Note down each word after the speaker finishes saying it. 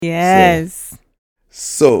Yes.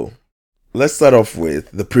 So let's start off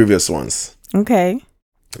with the previous ones. Okay.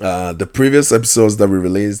 The previous episodes that we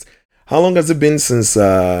released. How long has it been since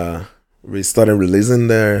we started releasing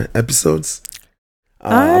their episodes?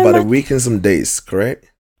 About a week and some days, correct?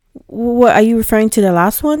 What are you referring to? The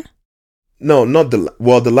last one? No, not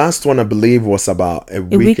the last one I believe was about a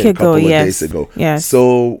week and a couple of days ago. Yes.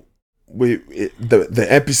 So the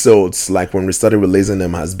episodes, like when we started releasing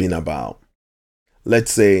them, has been about,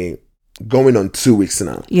 let's say, going on 2 weeks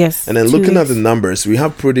now. Yes. And then looking at the numbers, we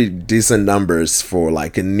have pretty decent numbers for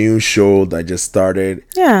like a new show that just started.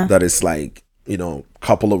 Yeah. That is like,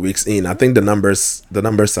 couple of weeks in. I think the numbers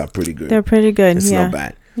are pretty good. They're pretty good. It's not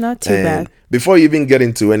bad. Not too bad. Before you even get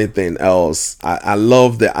into anything else, I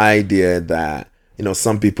love the idea that,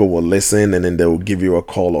 some people will listen and then they will give you a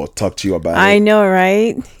call or talk to you about it. I know,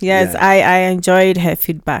 right? Yes, yeah. I enjoyed her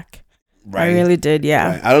feedback. Right. I really did,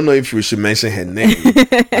 yeah. Right. I don't know if we should mention her name.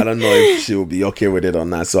 I don't know if she will be okay with it or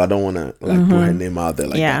not. So I don't want to put her name out there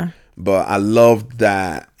like that. But I love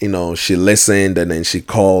that, she listened and then she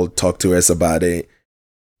called, talked to us about it.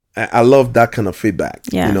 I love that kind of feedback.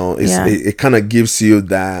 Yeah. It kind of gives you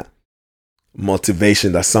that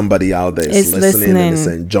motivation that somebody out there is listening and is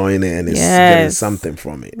enjoying it and is getting something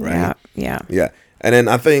from it, right? Yeah. And then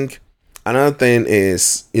I think another thing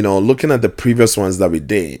is, looking at the previous ones that we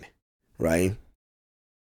did, right?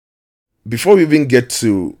 Before we even get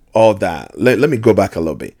to all that, let me go back a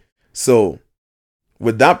little bit. So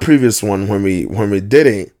with that previous one, when we did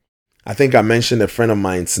it, I think I mentioned a friend of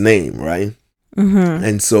mine's name, right? Mm-hmm.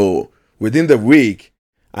 And so within the week,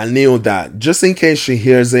 I knew that just in case she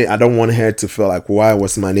hears it, I don't want her to feel like, why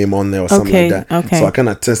was my name on there or something like that. Okay. So I kind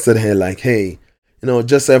of tested her like, hey,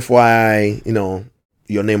 just FYI,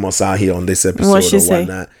 your name was out here on this episode or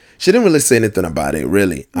whatnot. She didn't really say anything about it,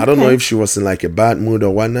 really. I don't know if she was in like a bad mood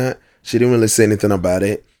or whatnot. She didn't really say anything about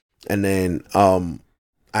it. And then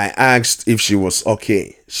I asked if she was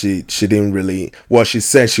okay. She didn't really, she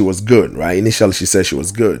said she was good, right? Initially, she said she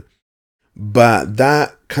was good. But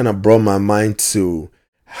that kind of brought my mind to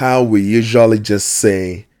how we usually just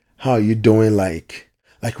say, how are you doing? Like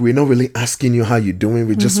we're not really asking you how you doing.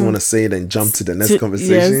 We just want to say it and jump to the next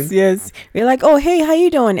conversation. Yes. We're like, oh, hey, how you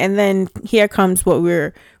doing? And then here comes what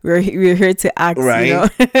we're here to ask, right?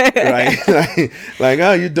 Right. like,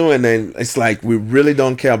 how you doing? And it's like, we really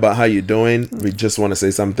don't care about how you're doing. We just want to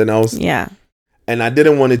say something else. Yeah. And I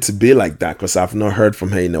didn't want it to be like that because I've not heard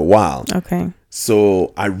from her in a while. Okay.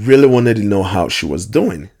 So I really wanted to know how she was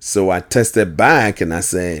doing. So I texted back and I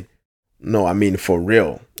said, no, I mean, for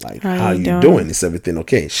real. Like, how you doing? Is everything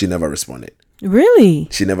okay? She never responded. Really?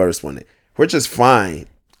 She never responded, which is fine.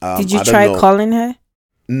 Did you try calling her?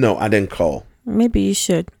 No, I didn't call. Maybe you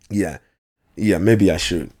should. Yeah, maybe I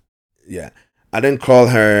should. Yeah. I didn't call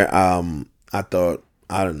her. I thought,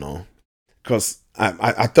 I don't know. Because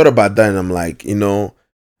I thought about that and I'm like,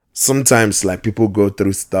 sometimes like people go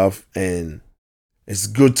through stuff and it's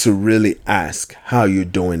good to really ask how you're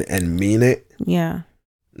doing and mean it. Yeah.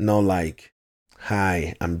 Not like,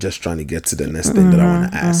 hi, I'm just trying to get to the next thing that I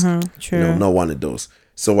want to ask. True. Not one of those.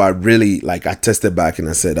 So I really, I tested back and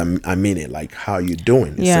I said, I mean it. Like, how you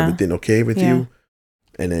doing? Is everything okay with you?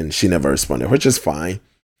 And then she never responded, which is fine.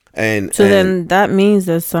 And then that means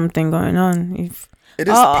there's something going on. If it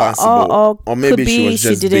is possible. Or maybe she was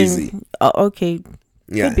just busy. Okay.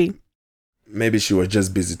 Yeah. Could be. Maybe she was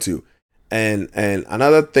just busy too. And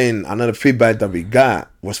another feedback that we got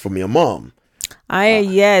was from your mom.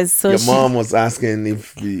 Yes. So your mom was asking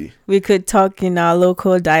if we could talk in our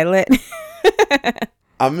local dialect.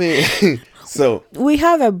 I mean, so we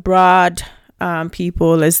have a broad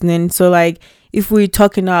people listening. So like, if we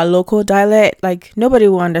talk in our local dialect, like nobody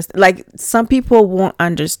will understand. Like some people won't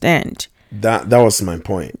understand. That was my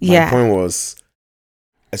point. My point was,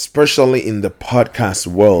 especially in the podcast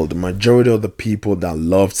world, the majority of the people that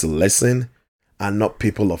love to listen are not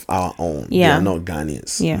people of our own. Yeah. They are not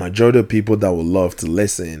Ghanaians. Yeah. Majority of people that will love to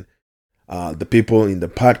listen, the people in the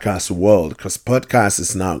podcast world, because podcast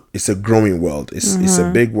is now, it's a growing world. It's a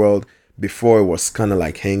big world. Before it was kind of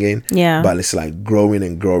like hanging. Yeah. But it's like growing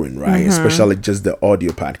and growing, right? Especially just the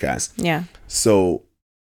audio podcast. Yeah. So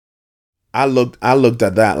I looked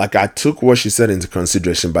at that. Like I took what she said into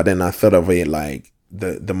consideration, but then I thought of it like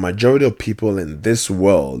the majority of people in this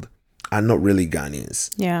world are not really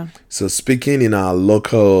Ghanaians. Yeah. So speaking in our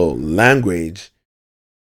local language,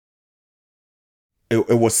 it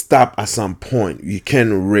will stop at some point. You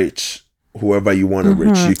can reach whoever you want to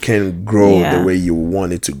reach. You can grow the way you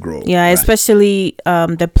want it to grow. Yeah, right? Especially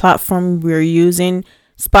the platform we're using.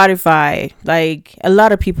 Spotify. Like a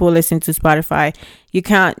lot of people listen to Spotify. You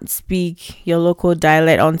can't speak your local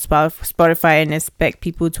dialect on Spotify and expect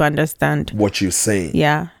people to understand what you're saying.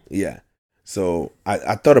 Yeah. So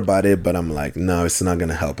I thought about it, but I'm like, no, it's not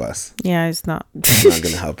gonna help us. Yeah, it's not. It's not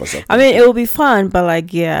gonna help us. I mean, it will be fun, but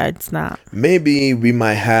like, yeah, it's not. Maybe we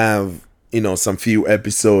might have, some few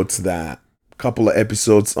episodes, couple of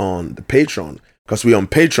episodes on the Patreon, because we're on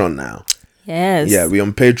Patreon now. Yes. Yeah, we're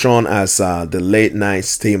on Patreon as the Late Night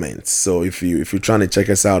Statements. So if you're trying to check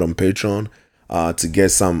us out on Patreon, to get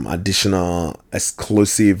some additional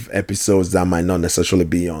exclusive episodes that might not necessarily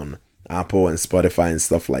be on Apple and Spotify and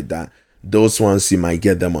stuff like that, those ones you might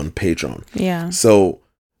get them on Patreon. Yeah. So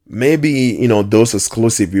maybe those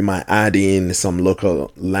exclusive, we might add in some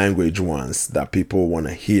local language ones that people want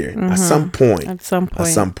to hear at some point.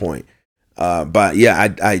 But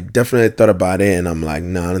yeah, I definitely thought about it, and I'm like,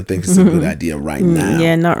 no, I don't think it's a good idea right now.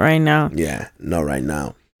 Yeah, not right now. Yeah, not right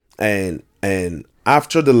now. And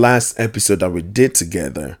after the last episode that we did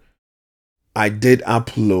together, I did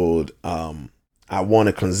upload I Want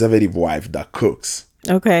a Conservative Wife That Cooks.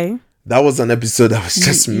 Okay. That was an episode that was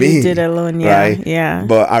just me. You did alone, yeah. Right? Yeah.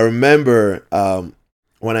 But I remember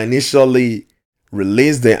when I initially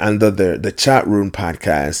released it under the Chat Room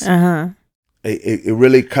podcast, it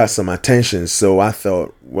really caught some attention. So I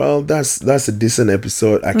thought, well, that's a decent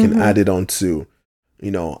episode. I can add it on to,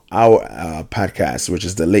 our podcast, which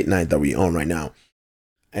is the late night that we're on right now.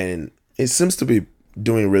 And it seems to be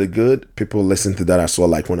doing really good. People listen to that as well.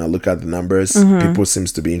 Like when I look at the numbers, people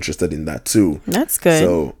seems to be interested in that too. That's good.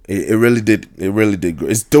 So it really did good.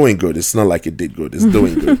 It's doing good. It's not like it did good. It's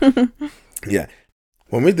doing good. Yeah.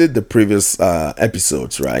 When we did the previous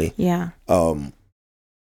episodes, right? Yeah.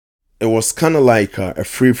 It was kind of like a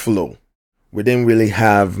free flow. We didn't really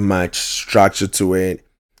have much structure to it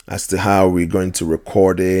as to how we're going to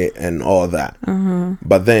record it and all that.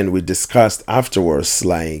 But then we discussed afterwards,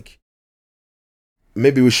 like,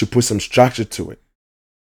 maybe we should put some structure to it.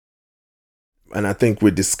 And I think we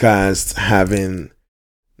discussed having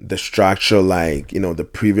the structure like, the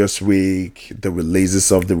previous week, the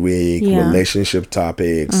releases of the week, relationship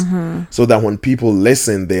topics, so that when people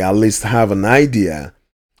listen, they at least have an idea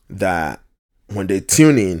that when they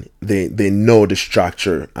tune in, they know the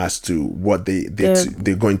structure as to what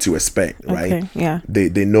they're going to expect, right? Okay, yeah.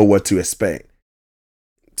 They know what to expect.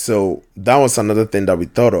 So that was another thing that we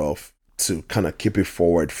thought of to kind of keep it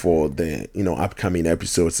forward for the upcoming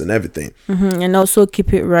episodes and everything, and also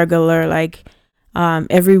keep it regular, like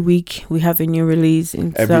every week we have a new release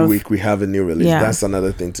and every week we have a new release. That's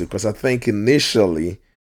another thing too, because I think initially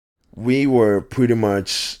we were pretty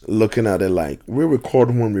much looking at it like we record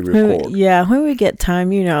when we record, when we get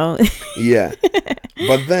time, yeah.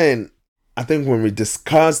 But then I think when we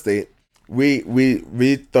discussed it,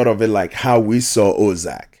 we thought of it like how we saw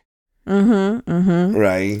Ozark,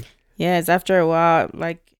 right? Yes, after a while,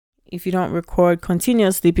 like if you don't record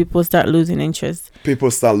continuously, people start losing interest.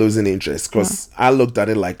 Because I looked at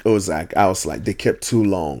it like Ozark. I was like, they kept too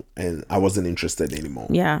long and I wasn't interested anymore.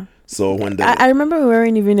 Yeah. So when I remember we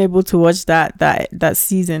weren't even able to watch that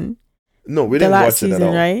season. No, we didn't watch it at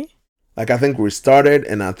all. Right? Like I think we started,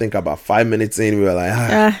 and I think about 5 minutes in, we were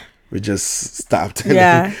like, we just stopped.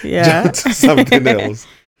 And jumped to something else.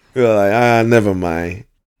 We were like, never mind.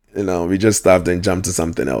 We just stopped and jumped to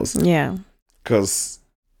something else. Yeah. Because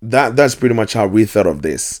that's pretty much how we thought of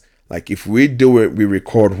this. Like if we do it, we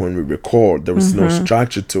record when we record. There was no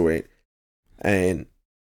structure to it. And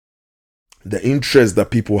the interest that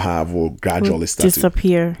people have will gradually start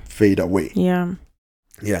disappear, fade away. Yeah.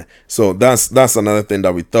 Yeah. So that's another thing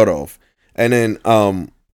that we thought of. And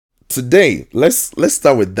then today, let's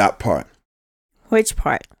start with that part. Which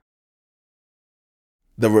part?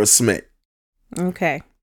 The Will Smith. Okay.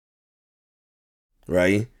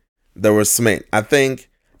 Right? The Will Smith. I think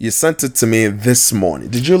you sent it to me this morning.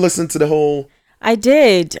 Did you listen to the whole? I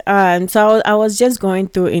did. So I was just going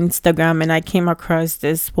through Instagram and I came across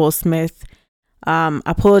this Will Smith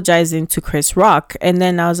apologizing to Chris Rock, and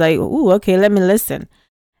then I was like, "Ooh, okay, let me listen."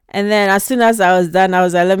 And then as soon as I was done, I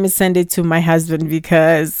was like, "Let me send it to my husband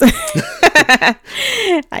because,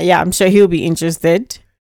 yeah, I'm sure he'll be interested."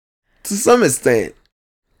 To some extent,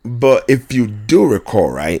 but if you do recall,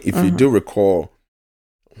 right? If you do recall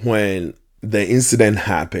when the incident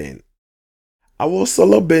happened, I was a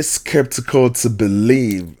little bit skeptical to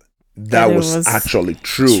believe that was actually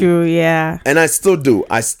true. True, yeah. And I still do.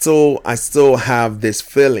 I still have this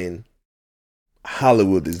feeling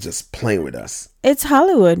Hollywood is just playing with us. It's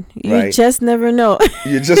Hollywood. You just never know.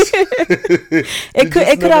 You just it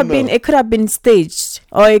could have been staged,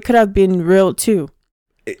 or it could have been real too.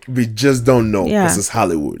 We just don't know. This is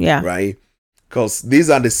Hollywood, right? Because these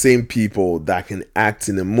are the same people that can act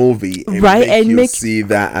in a movie and right, make and you see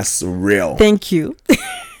that as real. Thank you.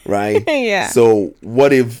 Right? Yeah. So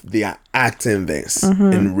what if they are acting this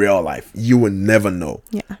in real life? You will never know.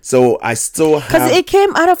 Yeah. So I still have... Because it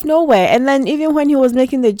came out of nowhere. And then even when he was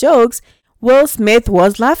making the jokes, Will Smith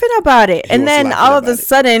was laughing about it. And then all of a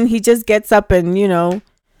sudden, he just gets up and, you know...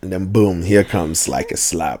 And then boom, here comes like a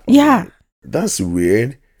slap. Yeah. Like, that's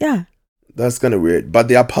weird. Yeah. That's kind of weird. But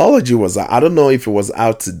the apology was, I don't know if it was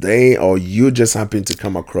out today or you just happened to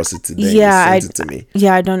come across it today. Yeah. And sent it to me.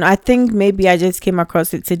 Yeah, I don't know. I think maybe I just came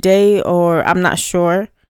across it today, or I'm not sure.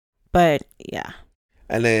 But yeah.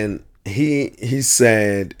 And then he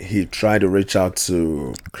said he tried to reach out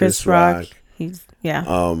to Chris Rock.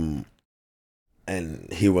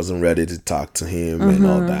 And he wasn't ready to talk to him and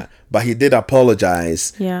all that. But he did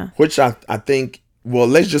apologize. Yeah. Which I think, well,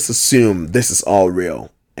 let's just assume this is all real.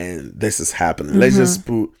 And this is happening. Let's just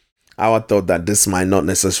put our thought that this might not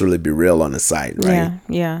necessarily be real on the side, right?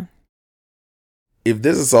 Yeah. If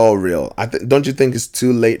this is all real, don't you think it's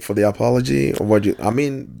too late for the apology, or what? I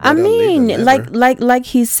mean, like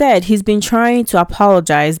he said, he's been trying to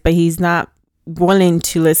apologize, but he's not willing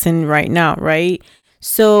to listen right now, right?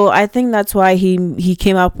 So I think that's why he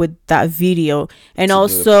came up with that video, and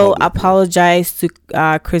also apologized to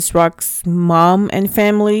Chris Rock's mom and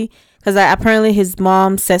family. Because apparently his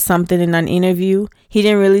mom said something in an interview. He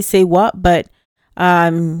didn't really say what, but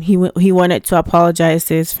he wanted to apologize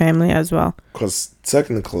to his family as well. Because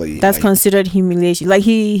technically... that's considered humiliation. Like,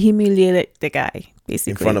 he humiliated the guy,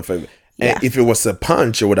 basically. In front of him. Yeah. And if it was a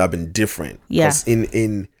punch, it would have been different. Yeah. Because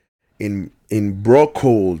in bro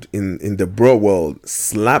code, in the bro world,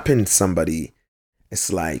 slapping somebody... It's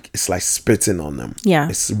like spitting on them. Yeah.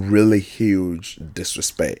 It's really huge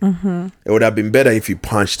disrespect. It would have been better if you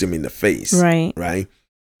punched him in the face. Right. Right.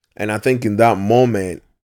 And I think in that moment,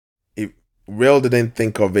 Real didn't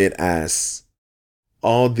think of it as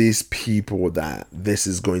all these people that this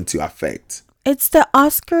is going to affect. It's the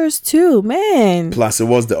Oscars too, man. Plus, it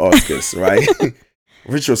was the Oscars, right?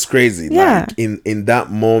 Which was crazy. Yeah. Like in that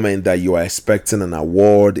moment that you are expecting an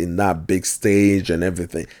award in that big stage and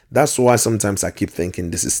everything. That's why sometimes I keep thinking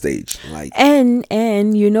this is staged. Like,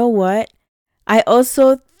 and you know what? I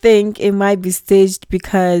also think it might be staged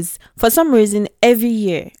because for some reason every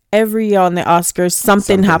year on the Oscars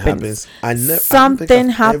something happens. Something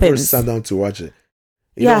happens. I never sat down to watch it.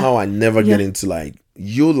 You know how I never get into like,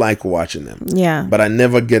 you like watching them. Yeah. But I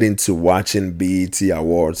never get into watching BET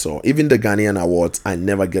Awards or even the Ghanaian Awards. I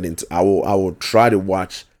never get into. I will try to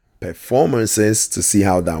watch performances to see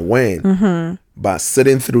how that went. But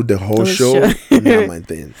sitting through the whole show, not my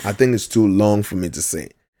thing. I think it's too long for me to say.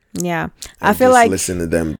 Yeah. I feel like listen to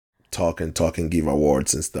them talk and give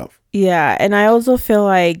awards and stuff. Yeah. And I also feel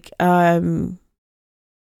like they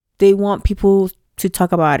want people to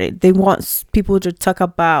talk about it. They want people to talk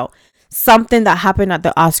about something that happened at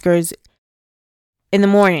the Oscars in the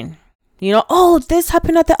morning. You know, oh, this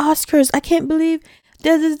happened at the Oscars. I can't believe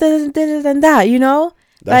this and that, you know?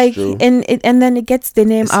 That's true. And then it gets the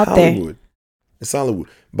name out Hollywood. there. It's Hollywood.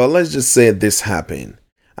 But let's just say this happened.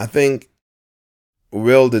 I think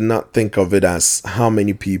Will did not think of it as how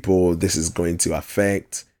many people this is going to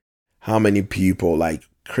affect. How many people, like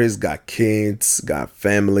Chris got kids, got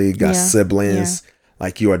family, got siblings.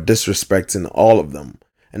 Like, you are disrespecting all of them.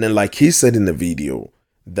 And then, like he said in the video,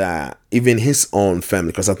 that even his own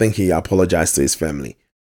family, because I think he apologized to his family,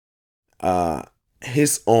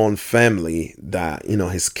 his own family, that, you know,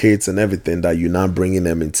 his kids and everything, that you're not bringing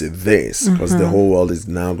them into this, because the whole world is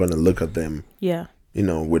now going to look at them, you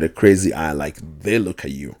know, with a crazy eye, like they look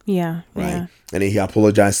at you. Yeah. Right. Yeah. And then he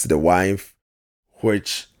apologized to the wife,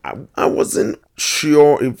 which I wasn't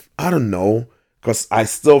sure if, I don't know, because I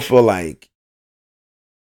still feel like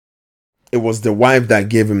it was the wife that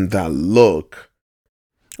gave him that look.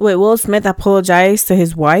 Wait, Will Smith apologized to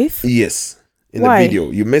his wife? Yes. In Why? the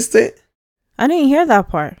video. You missed it? I didn't hear that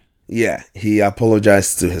part. Yeah. He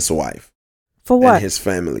apologized to his wife. For what? And his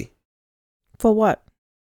family. For what?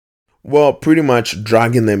 Well, pretty much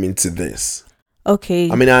dragging them into this. Okay.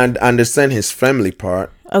 I mean, I understand his family part.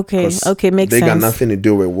 Okay, makes sense. They got nothing to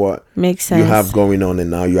do with what makes sense you have going on, and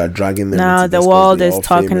now you are dragging them now into the world is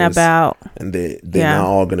talking about, and they're now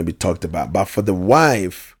all going to be talked about. But for the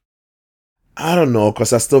wife, I don't know,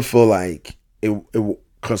 because I still feel like it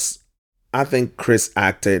because I think Will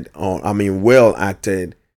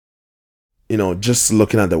acted, you know, just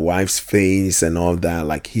looking at the wife's face and all that,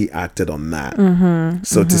 like he acted on that.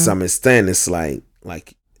 So to some extent, it's like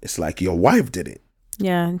your wife did it.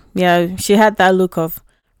 Yeah, she had that look of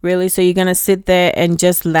Really? So you're gonna sit there and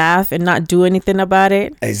just laugh and not do anything about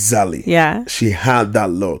it? Exactly. Yeah. She had that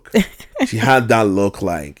look. She had that look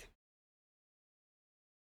like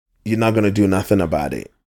you're not gonna do nothing about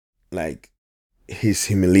it. Like he's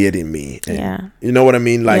humiliating me. And yeah. You know what I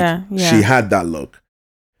mean? Like yeah. she had that look.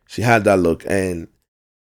 She had that look. And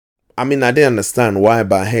I mean, I didn't understand why,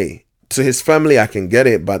 but hey, to his family I can get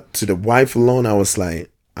it, but to the wife alone, I was like,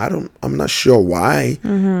 I'm not sure why.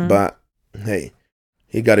 But hey,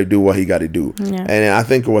 he got to do what he got to do. Yeah. And I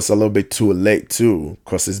think it was a little bit too late too,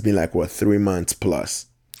 because it's been like, 3 months plus.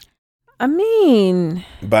 I mean,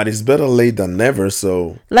 but it's better late than never.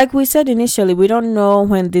 So like we said initially, we don't know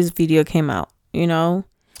when this video came out, you know.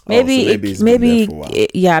 Maybe maybe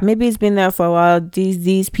maybe it's been there for a while.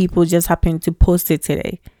 These people just happened to post it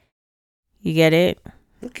today. You get it?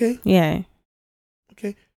 Okay. Yeah.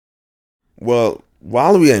 Okay. Well,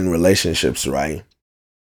 while we are in relationships, right?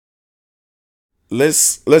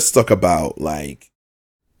 Let's talk about, like,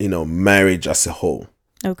 marriage as a whole.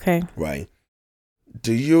 Okay. Right?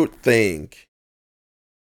 Do you think,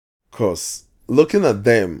 because looking at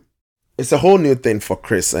them, it's a whole new thing for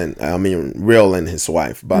Chris and Real and his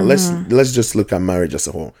wife, but let's just look at marriage as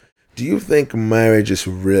a whole. Do you think marriage is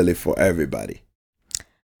really for everybody?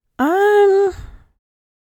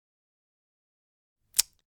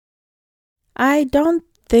 I don't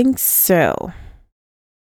think so.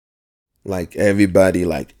 Like everybody,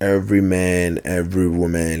 like every man, every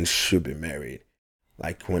woman should be married,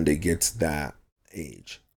 like when they get to that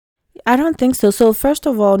age. I don't think so. So first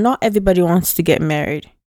of all, not everybody wants to get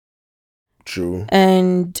married. True.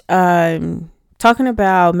 And talking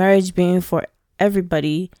about marriage being for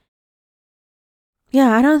everybody,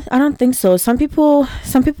 yeah, I don't think so. Some people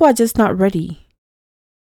are just not ready.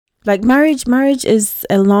 Like marriage is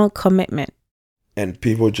a long commitment. And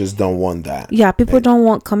people just don't want that. Yeah, people don't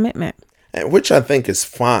want commitment. Which I think is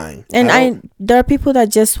fine. And there are people that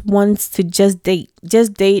just wants to just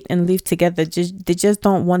date and live together. They just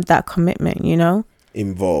don't want that commitment,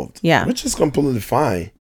 involved. Yeah, which is completely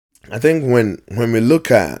fine. I think when we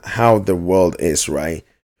look at how the world is, right,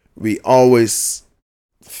 we always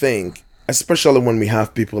think, especially when we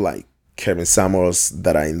have people like Kevin Samuels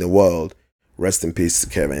that are in the world. Rest in peace to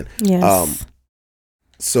Kevin. Yes.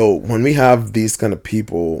 So when we have these kind of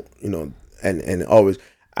people, and always,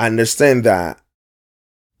 I understand that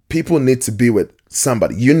people need to be with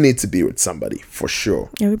somebody. You need to be with somebody for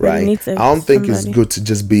sure. Everybody needs I don't think it's good to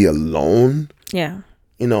just be alone. Yeah.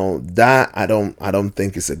 That I don't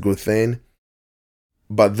think it's a good thing.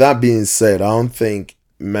 But that being said, I don't think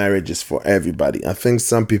marriage is for everybody. I think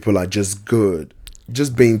some people are just good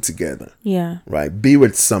just being together. Yeah. Right? Be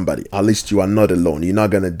with somebody. At least you are not alone. You're not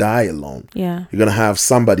going to die alone. Yeah. You're going to have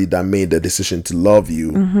somebody that made the decision to love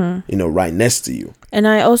you, right next to you. And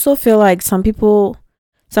I also feel like some people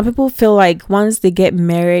feel like once they get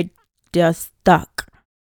married, they're stuck.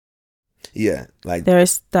 Yeah. Like they're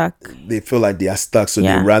stuck. They feel like they are stuck. So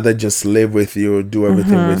they'd rather just live with you, do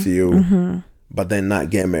everything with you, but then not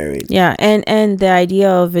get married. Yeah. And the idea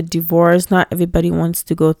of a divorce, not everybody wants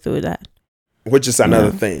to go through that. Which is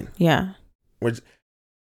another thing. Yeah.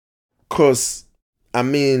 Because,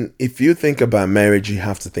 if you think about marriage, you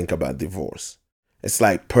have to think about divorce. It's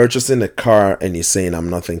like purchasing a car and you're saying,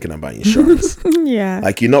 I'm not thinking about insurance. Yeah.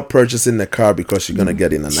 Like you're not purchasing the car because you're going to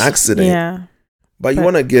get in an accident. Yeah. But you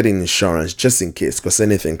want to get in insurance just in case, because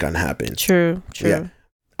anything can happen. True. Yeah.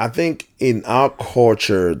 I think in our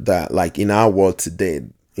culture that, like in our world today,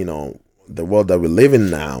 the world that we live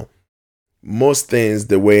in now, most things,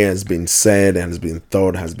 the way it has been said, has been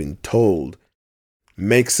thought, has been told,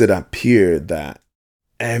 makes it appear that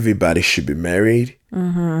everybody should be married,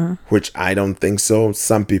 which I don't think so.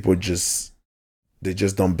 Some people they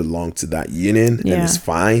just don't belong to that union, and it's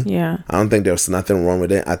fine. Yeah, I don't think there's nothing wrong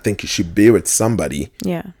with it. I think you should be with somebody,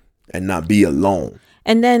 and not be alone.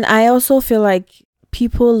 And then I also feel like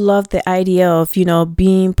people love the idea of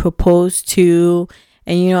being proposed to,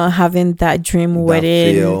 and having that dream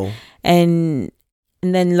wedding. And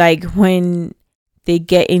then like when they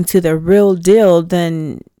get into the real deal,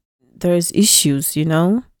 then there's issues,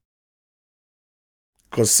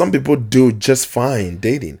 Because some people do just fine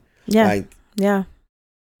dating. Yeah.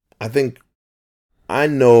 I think I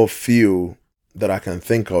know a few that I can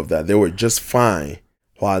think of that they were just fine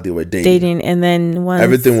while they were dating. And then once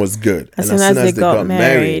everything was good. As soon as they got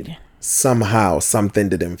married, somehow something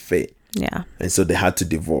didn't fit. Yeah. And so they had to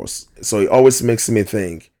divorce. So it always makes me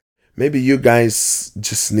think, maybe you guys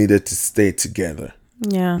just needed to stay together.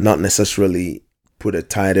 Yeah. Not necessarily put a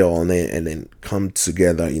title on it and then come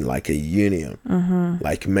together in like a union,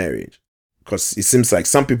 like marriage. Because it seems like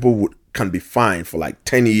some people can be fine for like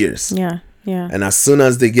 10 years. Yeah. Yeah. And as soon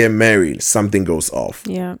as they get married, something goes off.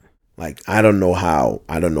 Yeah. Like, I don't know how,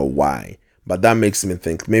 I don't know why, but that makes me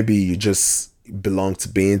think maybe you just belong to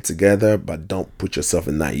being together, but don't put yourself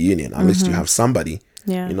in that union. At least you have somebody.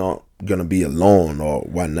 Yeah. You're not gonna be alone or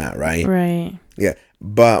whatnot, right? Right. Yeah.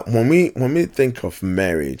 But when we think of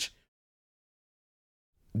marriage,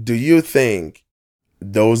 do you think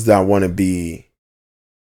those that want to be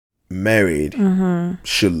married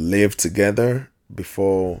should live together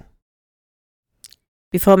before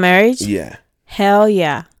marriage? Yeah. Hell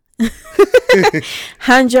yeah.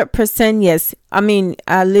 100% yes. I mean,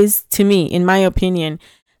 at least to me, in my opinion,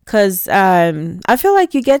 because I feel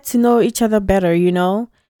like you get to know each other better, you know,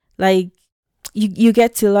 like you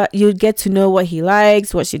get to know what he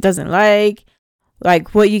likes, what she doesn't like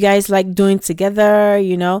what you guys like doing together,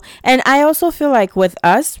 you know. And I also feel like with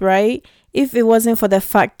us, right, if it wasn't for the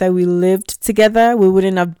fact that we lived together, we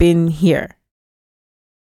wouldn't have been here.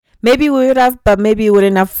 Maybe we would have, but maybe it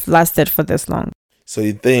wouldn't have lasted for this long. So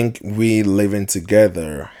you think we living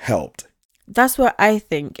together helped? That's what I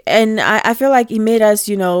think. And I feel like it made us,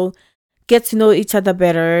 you know, get to know each other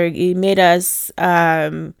better. It made us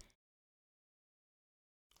kind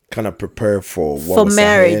of prepare for what was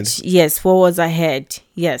marriage. Ahead. Yes, what was ahead.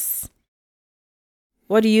 Yes.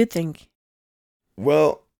 What do you think?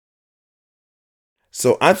 Well,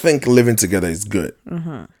 so I think living together is good.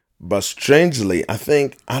 But strangely, I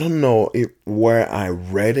don't know where I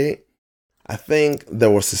read it. I think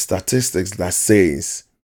there was a statistics that says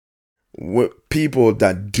people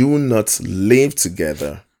that do not live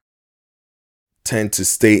together tend to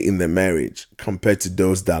stay in the marriage compared to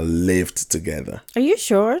those that lived together. Are you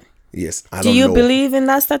sure? Yes, I don't know. Do you believe in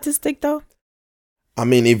that statistic though? I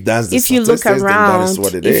mean, if that's the if you look around, then that is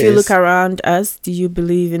what it is. If you look around us, do you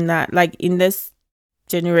believe in that? Like in this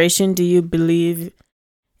generation, do you believe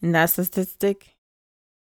in that statistic?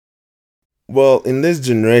 Well, in this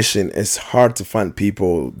generation, it's hard to find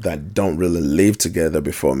people that don't really live together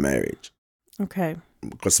before marriage. Okay.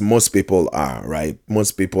 Because most people are, right?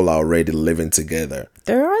 Most people are already living together.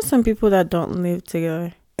 There are some people that don't live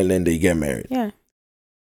together. And then they get married. Yeah.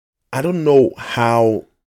 I don't know how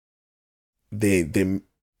the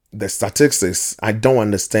statistics, I don't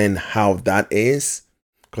understand how that is.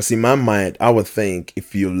 Because in my mind, I would think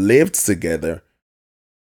if you lived together,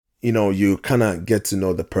 you know, you kind of get to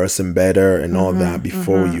know the person better and all that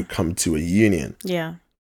before you come to a union. Yeah.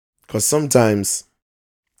 Because sometimes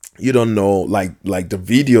you don't know, like the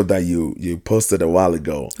video that you posted a while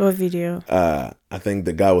ago. What video? I think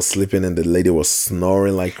the guy was sleeping and the lady was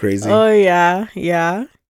snoring like crazy. Oh, yeah. Yeah.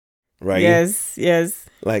 Right? Yes.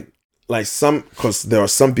 Like because there are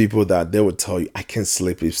some people that they would tell you, I can't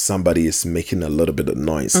sleep if somebody is making a little bit of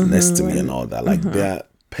noise next to me and all that. Like they're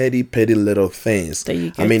petty little things.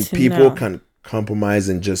 I mean, people can compromise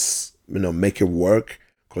and just, you know, make it work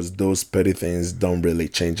because those petty things don't really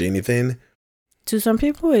change anything. To some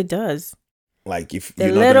people, it does. Like if you're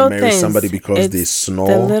not going to marry somebody because they snore.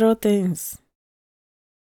 The little things.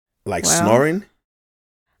 Like snoring?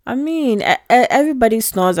 I mean, everybody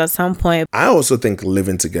snores at some point. I also think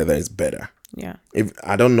living together is better. Yeah.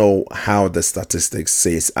 I don't know how the statistics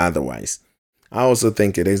says otherwise. I also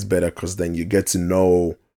think it is better because then you get to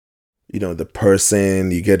know, you know, the person.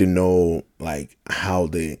 You get to know like how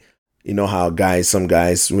they, you know, how some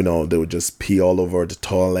guys, you know, they would just pee all over the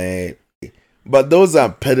toilet. But those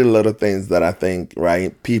are petty little things that I think,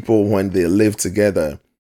 right? People, when they live together,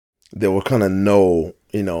 they will kind of know,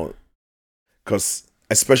 you know, because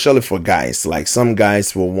especially for guys, like some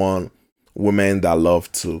guys will want women that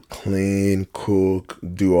love to clean, cook,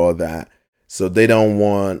 do all that. So they don't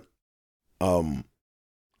want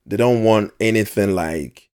anything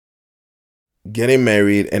like getting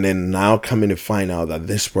married and then now coming to find out that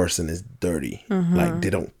this person is dirty. Like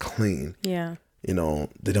they don't clean. Yeah. You know,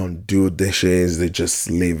 they don't do dishes. They just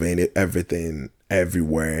leave everything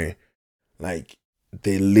everywhere. Like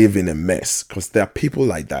they live in a mess because there are people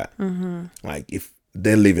like that. Like if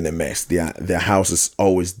they live in a mess, their house is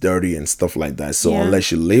always dirty and stuff like that. So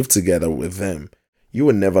unless you live together with them, you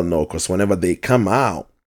would never know because whenever they come out,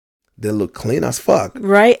 they look clean as fuck.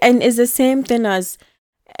 Right. And it's the same thing as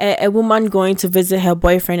a woman going to visit her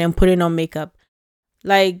boyfriend and putting on makeup.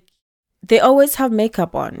 Like they always have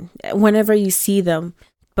makeup on whenever you see them.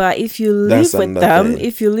 But if you live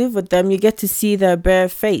with them, you get to see their bare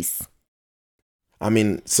face. I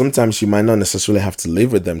mean, sometimes you might not necessarily have to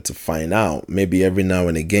live with them to find out. Maybe every now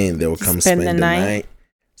and again they will come spend the night.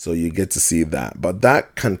 So you get to see that. But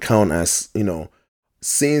that can count as, you know,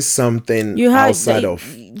 seeing something outside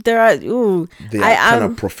of their kind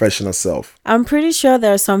of professional self. I'm pretty sure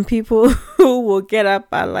there are some people who will get up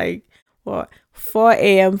at like 4 4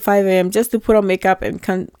 a.m., 5 a.m. just to put on makeup and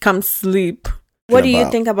come sleep. What do you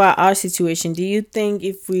think about our situation? Do you think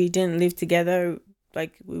if we didn't live together,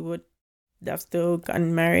 like we would have still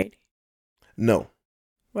gotten married? No.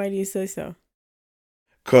 Why do you say so?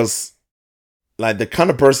 Because, like, the kind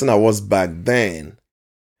of person I was back then,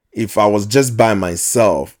 if I was just by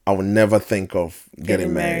myself, I would never think of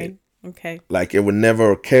getting married. Okay. Like, it would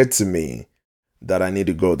never occur to me that I need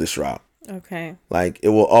to go this route. Okay. Like, it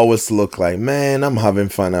will always look like, man, I'm having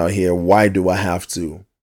fun out here. Why do I have to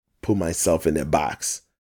put myself in a box?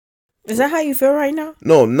 Is that how you feel right now?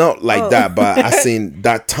 No, not like that, but I seen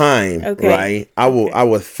that time, right? I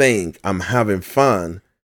will think I'm having fun.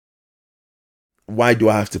 Why do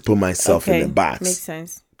I have to put myself in a box? Makes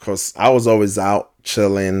sense. Because I was always out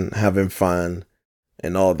chilling, having fun,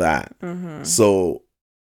 and all that. Mm-hmm. So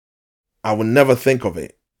I would never think of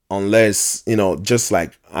it unless, just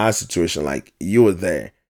like our situation, like you were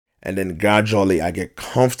there. And then gradually I get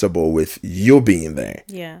comfortable with you being there.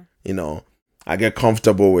 Yeah. I get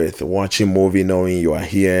comfortable with watching movie, knowing you are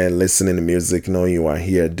here, listening to music, knowing you are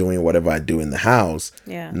here, doing whatever I do in the house,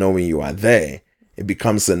 knowing you are there. It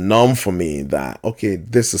becomes a norm for me that, okay,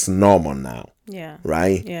 this is normal now. Yeah.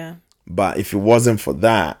 Right? Yeah. But if it wasn't for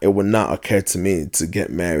that, it would not occur to me to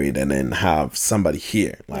get married and then have somebody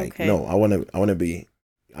here. Like, no, I want to be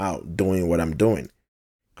out doing what I'm doing.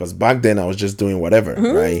 Because back then I was just doing whatever,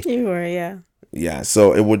 right? You were, yeah. Yeah,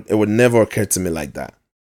 so it would never occur to me like that.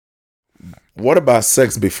 What about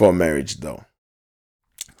sex before marriage, though?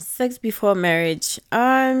 Sex before marriage.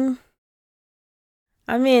 I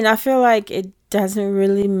feel like it doesn't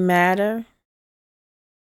really matter.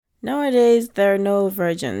 Nowadays, there are no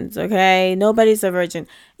virgins, okay? Nobody's a virgin.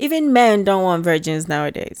 Even men don't want virgins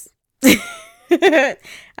nowadays. I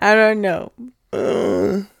don't know.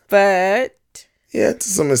 But... yeah, to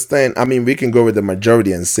some extent. We can go with the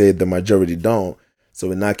majority and say the majority don't.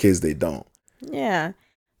 So in that case, they don't. Yeah.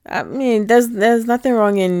 There's nothing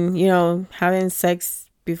wrong in, having sex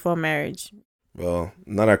before marriage. Well,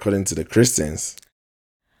 not according to the Christians.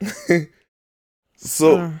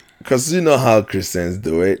 So, because you know how Christians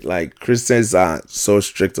do it. Like, Christians are so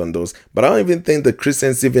strict on those. But I don't even think the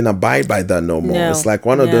Christians even abide by that no more. It's like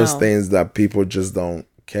one of those things that people just don't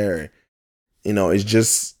care. It's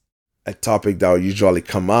just a topic that will usually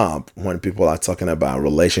come up when people are talking about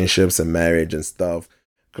relationships and marriage and stuff.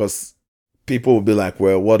 Because people will be like,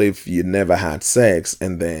 well, what if you never had sex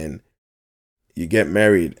and then you get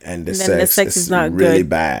married and the sex is not really good.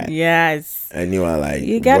 Bad? Yes. And you are like,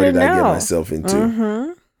 what did I get myself into?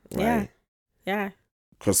 Mm-hmm. Right? Yeah.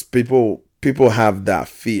 Because people have that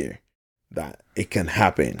fear that it can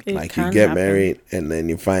happen. You get married and then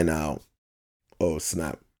you find out, oh,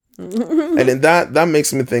 snap. And then that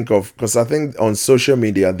makes me think of, because I think on social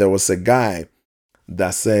media, there was a guy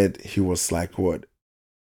that said he was like, what?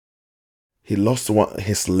 He lost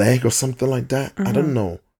his leg or something like that. I don't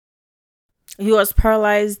know. He was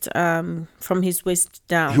paralyzed from his waist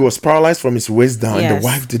down. He was paralyzed from his waist down, and the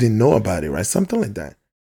wife didn't know about it, right? Something like that.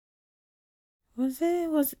 Was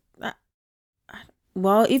it?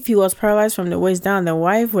 Well, if he was paralyzed from the waist down, the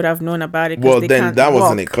wife would have known about it. Well, then that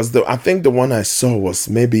wasn't it. Because I think the one I saw was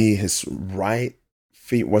maybe his right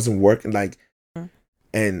feet wasn't working,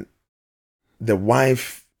 and the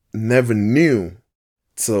wife never knew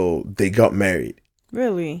till they got married.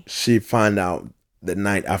 Really? She found out the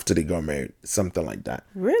night after they got married, something like that.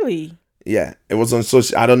 Really? Yeah, it was on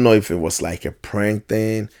social. I don't know if it was like a prank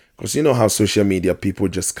thing, because you know how social media people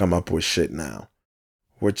just come up with shit now,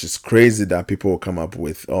 which is crazy that people will come up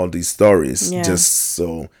with all these stories just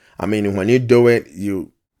so. When you do it,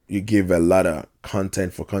 you give a lot of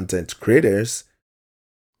content for content creators,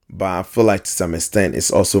 but I feel like to some extent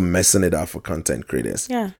it's also messing it up for content creators.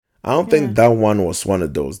 Yeah, I don't think that one was one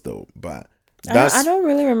of those though, but. I don't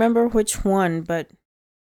really remember which one, but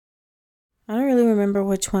I don't really remember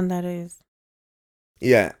which one that is.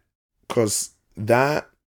 Yeah, because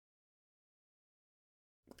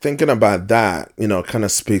thinking about that, kind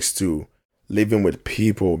of speaks to living with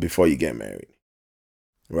people before you get married,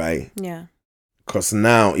 right? Yeah. Because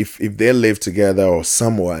now, if they live together or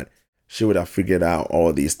somewhat, she would have figured out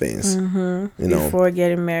all these things, before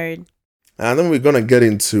getting married. And then we're gonna get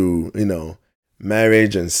into,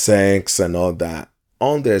 marriage and sex and all that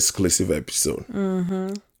on the exclusive episode.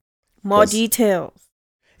 More details.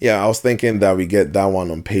 Yeah, I was thinking that we get that one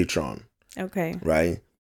on Patreon. Okay. Right?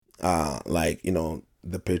 The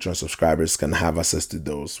Patreon subscribers can have access to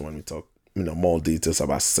those when we talk, more details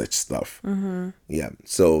about such stuff. Yeah.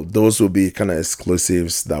 So those will be kind of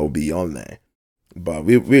exclusives that will be on there. But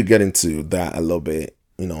we'll get into that a little bit,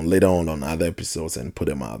 later on other episodes and put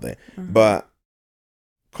them out there. But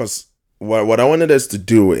because what I wanted us to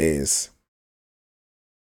do is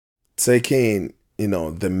taking,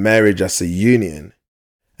 the marriage as a union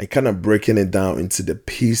and kind of breaking it down into the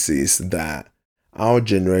pieces that our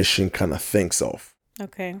generation kind of thinks of.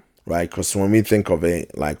 Okay. Right? Because when we think of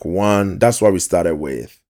it, like one, that's what we started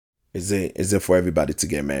with. Is it for everybody to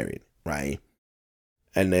get married? Right?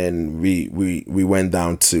 And then we went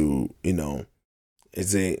down to,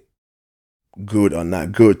 is it good or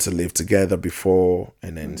not good to live together before,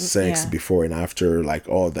 and then sex before and after, like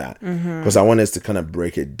all that. Because I want us to kind of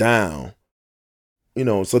break it down,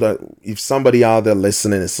 so that if somebody out there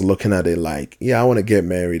listening is looking at it like, yeah, I want to get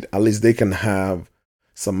married, at least they can have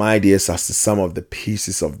some ideas as to some of the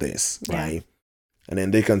pieces of this, right? And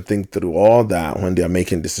then they can think through all that when they're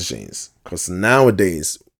making decisions. Because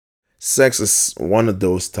nowadays, sex is one of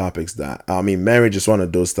those topics marriage is one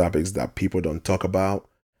of those topics that people don't talk about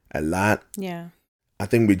a lot. Yeah. I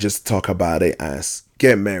think we just talk about it as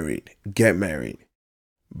get married.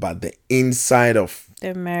 But the inside of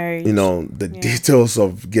the marriage, the details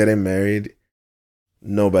of getting married,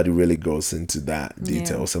 nobody really goes into that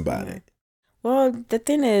details about it. Well, the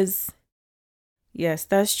thing is, yes,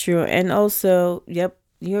 that's true. And also, yep,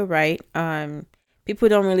 you're right. People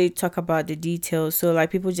don't really talk about the details. So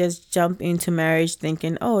like people just jump into marriage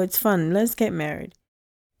thinking, oh, it's fun, let's get married.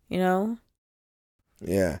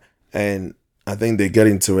 Yeah. And I think they get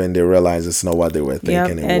into it and they realize it's not what they were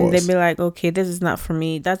thinking it was. And they be like, okay, this is not for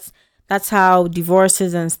me. That's how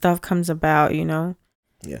divorces and stuff comes about,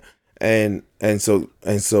 Yeah. And so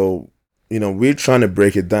we're trying to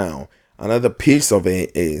break it down. Another piece of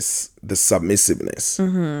it is the submissiveness.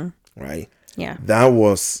 Right? Yeah. That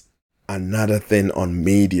was another thing on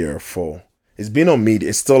media it's been on media.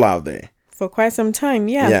 It's still out there. For quite some time,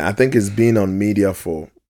 yeah. Yeah, I think it's been on media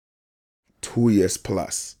for 2 years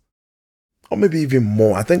plus. Or maybe even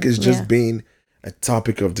more. I think it's just been a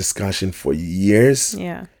topic of discussion for years.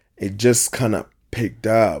 Yeah. It just kind of picked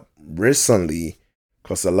up recently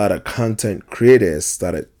because a lot of content creators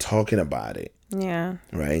started talking about it. Yeah.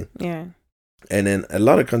 Right? Yeah. And then a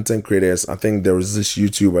lot of content creators, I think there was this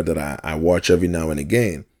YouTuber that I watch every now and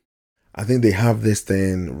again. I think they have this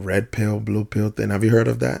thing, red pill, blue pill thing. Have you heard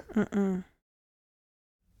of that?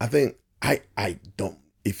 I think I don't.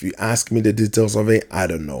 If you ask me the details of it, I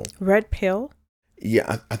don't know. Red pill?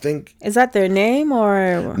 Yeah, I think. Is that their name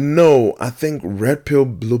or? No, I think red pill,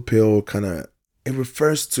 blue pill it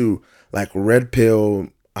refers to like red pill.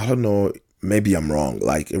 I don't know. Maybe I'm wrong.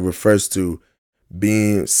 Like it refers to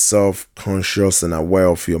being self-conscious and aware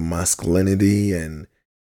of your masculinity and,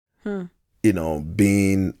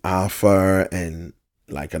 being alpha and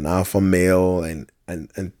like an alpha male and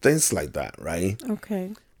things like that. Right.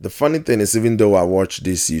 Okay. The funny thing is, even though I watch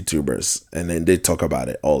these YouTubers and then they talk about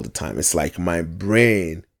it all the time, it's like my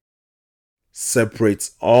brain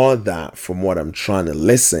separates all that from what I'm trying to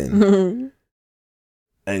listen.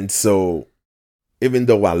 And so, even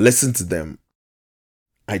though I listen to them,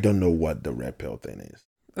 I don't know what the red pill thing is.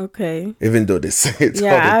 Okay. Even though they say it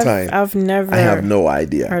all the time. I have no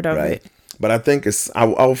idea. Heard of it. But I think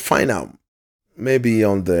I'll find out. Maybe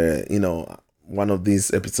on the, one of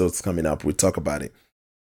these episodes coming up, we'll talk about it.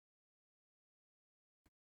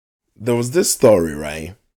 There was this story,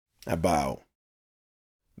 right, about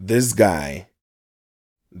this guy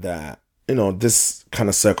that, this kind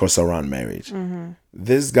of circles around marriage.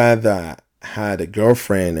 This guy that had a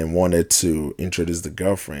girlfriend and wanted to introduce the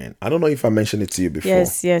girlfriend. I don't know if I mentioned it to you before.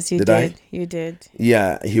 Yes, you did. You did.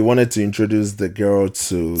 Yeah, he wanted to introduce the girl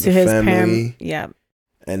to the family. Yeah.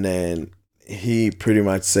 And then he pretty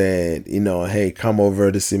much said, hey, come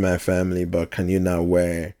over to see my family, but can you not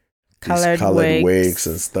wear colored wigs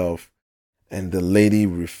and stuff? And the lady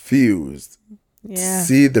refused to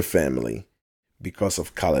see the family because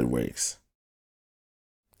of colored wigs.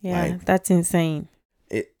 Yeah, that's insane.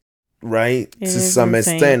 Right? To some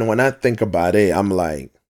extent, when I think about it, I'm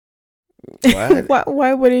like, what?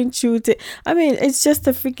 Why wouldn't you I mean, it's just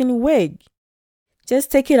a freaking wig.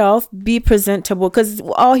 Just take it off, be presentable, because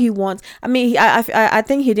all he wants, I mean, I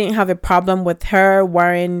think he didn't have a problem with her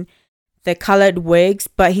wearing the colored wigs,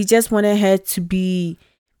 but he just wanted her to be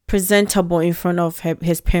presentable in front of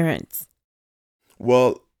his parents.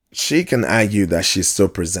 Well, she can argue that she's so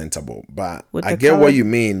presentable, but I get what you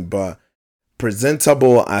mean, but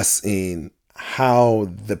presentable as in how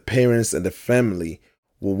the parents and the family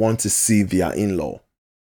will want to see their in-law,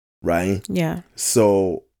 right? Yeah.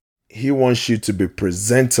 So he wants you to be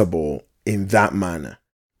presentable in that manner,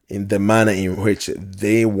 in the manner in which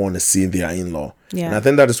they want to see their in-law. Yeah. And I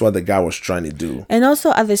think that is what the guy was trying to do. And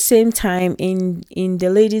also at the same time, in the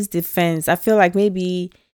lady's defense, I feel like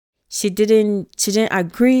maybe she didn't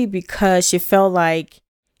agree because she felt like,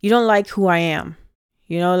 you don't like who I am.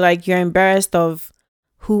 You know, like you're embarrassed of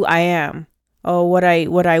who I am or what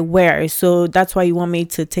I wear. So that's why you want me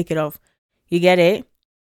to take it off. You get it?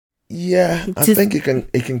 Yeah, I think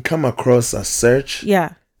it can come across as such.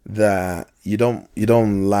 Yeah. That you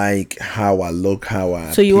don't like how I look, how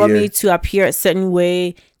I So you want me to appear a certain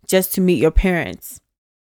way just to meet your parents.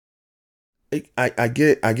 I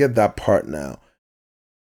get that part now.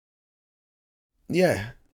 Yeah.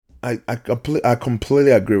 I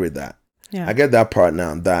completely agree with that. Yeah. I get that part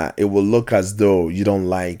now, that it will look as though you don't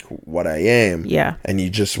like what I am. Yeah. And you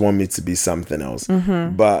just want me to be something else.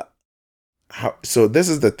 Mm-hmm. But so this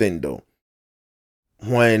is the thing though.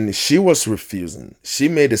 When she was refusing, she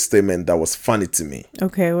made a statement that was funny to me.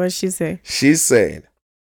 Okay, what did she say? She said,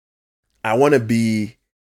 I want to be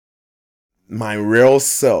my real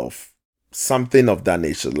self, something of that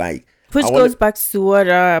nature. Like, which goes back to what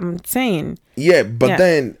I'm saying. Yeah, but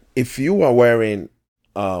then if you are wearing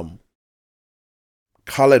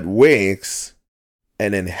colored wigs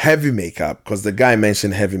and then heavy makeup, because the guy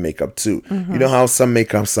mentioned heavy makeup too. Mm-hmm. You know how some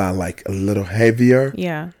makeups are like a little heavier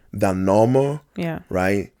than normal? Yeah.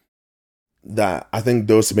 Right? That I think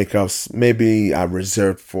those makeups maybe are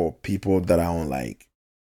reserved for people that are on like,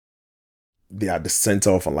 they are the center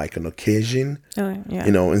of like an occasion. Oh, yeah.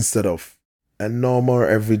 You know, instead of a normal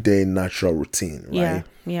everyday natural routine, right? Yeah.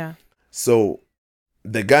 Yeah. So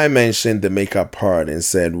the guy mentioned the makeup part and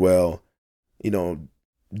said, well, you know,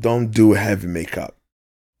 don't do heavy makeup.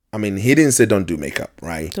 I mean, he didn't say don't do makeup,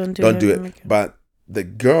 right? Don't do it. Makeup. But the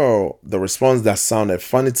girl, the response that sounded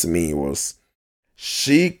funny to me was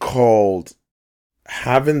she called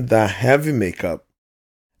having that heavy makeup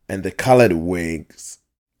and the colored wigs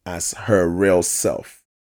as her real self.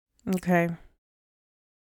 Okay.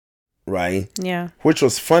 Right? Yeah. Which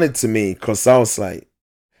was funny to me because I was like,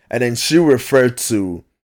 and then she referred to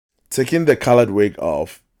taking the colored wig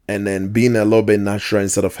off and then being a little bit natural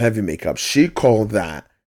instead of heavy makeup. She called that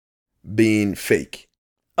being fake.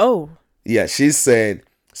 Oh. Yeah, she said,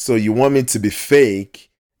 so you want me to be fake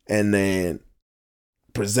and then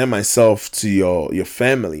present myself to your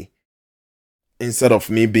family instead of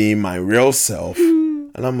me being my real self.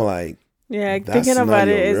 And I'm like, yeah, thinking about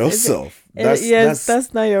it, real self.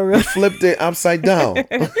 That's not your real. You flipped it upside down.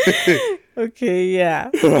 Okay, yeah,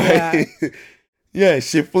 right. Yeah,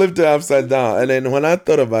 she flipped it upside down, and then when I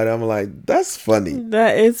thought about it, I'm like, that's funny.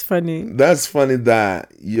 That is funny. That's funny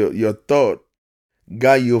that your thought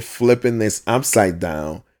got you flipping this upside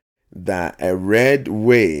down. That a red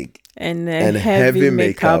wig and heavy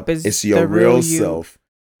makeup is your real self.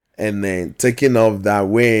 And then taking off that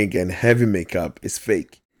wig and heavy makeup is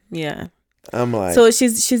fake. Yeah. I'm like, so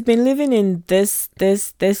she's been living in this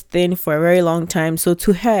thing for a very long time. So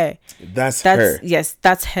to her, that's her. Yes,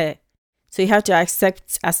 that's her. So you have to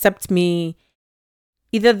accept me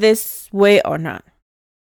either this way or not.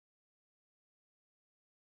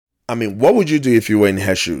 I mean, what would you do if you were in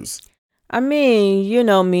her shoes? I mean, you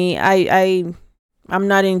know me. I'm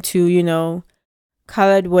not into, you know,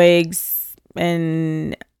 colored wigs,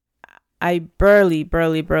 and I barely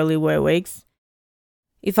wear wigs.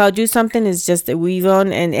 If I'll do something, it's just a weave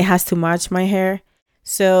on and it has to match my hair.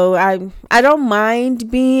 So I don't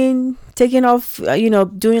mind being taking off, you know,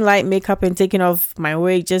 doing light makeup and taking off my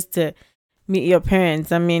wig just to meet your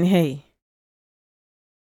parents. I mean, hey.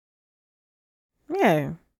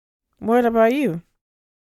 Yeah. What about you?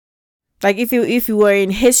 Like if you were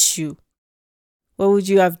in his shoe, what would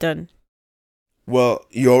you have done? Well,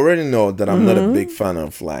 you already know that I'm not a big fan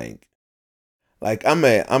of like I'm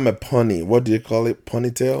a pony. What do you call it?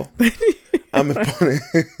 Ponytail? I'm a pony.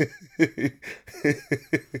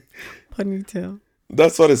 Ponytail.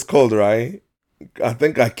 That's what it's called, right? I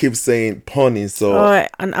think I keep saying pony, so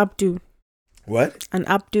an updo. What? An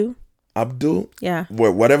updo. Abdul? Yeah.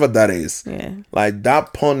 Whatever that is. Yeah. Like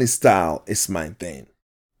that pony style is my thing.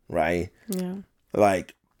 Right? Yeah.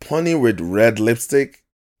 Like pony with red lipstick,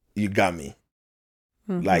 you got me.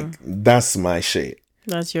 Mm-hmm. Like that's my shit.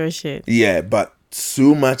 That's your shit. Yeah, but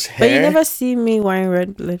too much hair. But you never see me wearing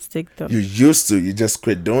red lipstick though. You used to. You just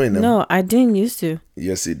quit doing them. No, I didn't used to.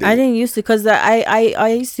 Yes, you did. I didn't used to because I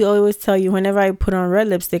used to always tell you whenever I put on red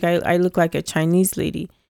lipstick, I look like a Chinese lady.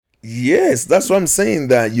 Yes, that's what I'm saying,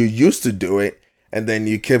 that you used to do it and then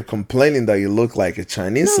you kept complaining that you look like a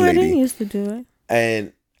Chinese lady. I didn't used to do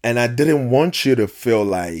it. And I didn't want you to feel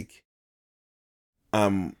like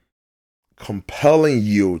I'm compelling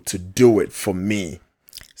you to do it for me.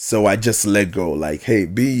 So I just let go. Like, hey,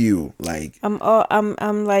 be you. Like I'm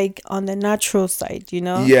like on the natural side, you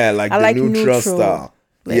know? Yeah, like I the neutral style.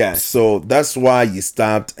 Lips. Yeah, so that's why you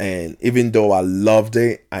stopped. And even though I loved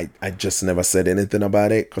it, I just never said anything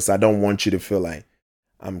about it because I don't want you to feel like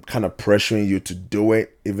I'm kind of pressuring you to do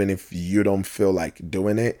it, even if you don't feel like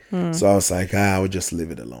doing it. So I was like, I would just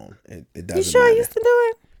leave it alone. It doesn't You sure matter. I used to do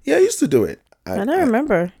it? Yeah, I used to do it. I don't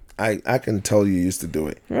remember. I can tell you used to do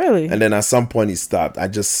it. Really? And then at some point he stopped. I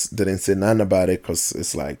just didn't say nothing about it because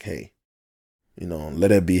it's like, hey,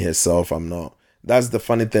 let her be herself. I'm not. That's the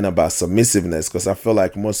funny thing about submissiveness, because I feel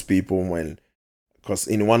like most people because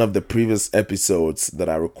in one of the previous episodes that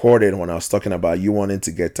I recorded when I was talking about you wanting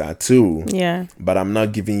to get tattooed, yeah, but I'm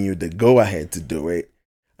not giving you the go ahead to do it.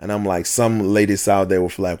 And I'm like, some ladies out there will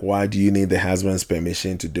feel like, why do you need the husband's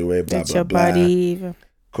permission to do it? Blah, it's blah, your blah. body.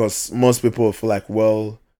 Because most people will feel like,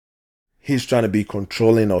 well, he's trying to be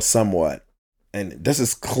controlling or somewhat. And this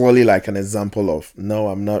is clearly like an example of, no,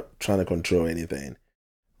 I'm not trying to control anything.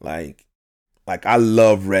 Like I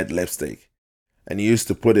love red lipstick, and you used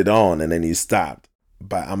to put it on and then you stopped.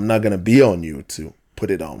 But I'm not going to be on you to put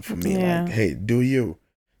it on for me. Yeah. Like, hey, do you?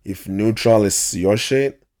 If neutral is your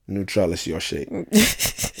shit, neutral is your shit.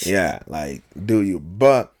 Yeah, like, do you?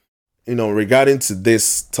 But, regarding to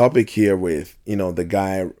this topic here with, the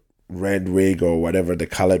guy, red wig or whatever, the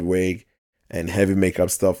colored wig and heavy makeup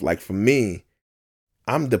stuff, like for me,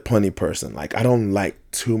 I'm the punny person. Like, I don't like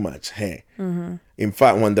too much hair. Mm-hmm. In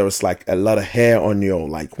fact, when there was like a lot of hair on your,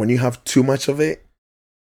 like when you have too much of it,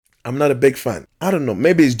 I'm not a big fan. I don't know.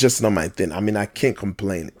 Maybe it's just not my thing. I mean, I can't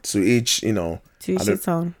complain. To each, to each its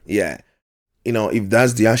own. Yeah. If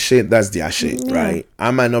that's their shit, that's their shit, right?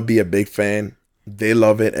 I might not be a big fan. They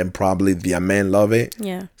love it, and probably their men love it.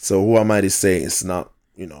 Yeah. So who am I to say it's not,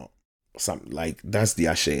 something like that's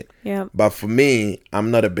their shit. Yeah. But for me,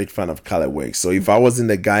 I'm not a big fan of color wigs. So if I was in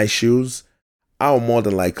the guy's shoes, I'll more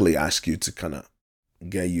than likely ask you to kind of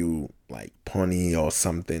get you like pony or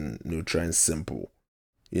something neutral and simple,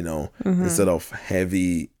 instead of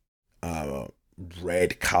heavy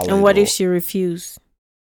red color. And what if she refused?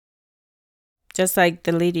 Just like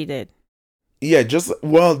the lady did. Yeah,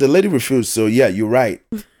 the lady refused. So yeah, you're right.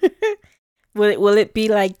 Will it be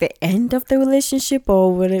like the end of the relationship,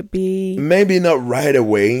 or will it be maybe not right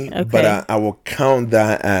away? Okay. But I will count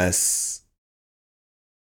that as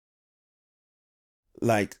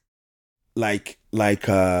like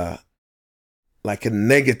a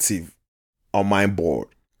negative on my board.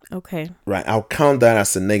 Okay. Right. I'll count that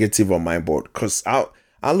as a negative on my board, because I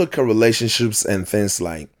look at relationships and things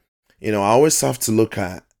like, I always have to look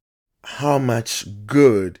at how much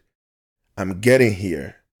good I'm getting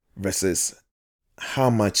here versus how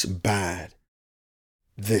much bad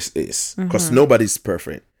this is, because nobody's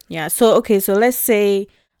perfect. Yeah. So okay. So let's say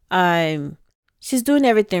she's doing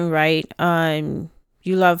everything right.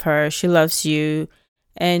 You love her, she loves you,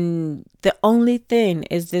 and the only thing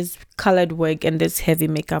is this colored wig and this heavy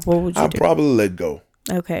makeup. What would you do? I'll probably let go.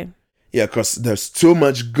 Okay. Yeah, because there's too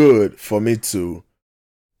much good for me to,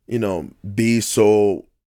 be so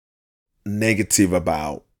negative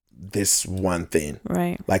about this one thing.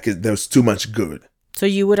 Right. Like there's too much good. So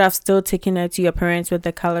you would have still taken her to your parents with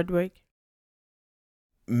the colored wig?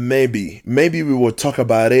 Maybe we will talk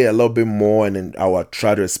about it a little bit more, and then I will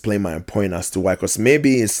try to explain my point as to why. Because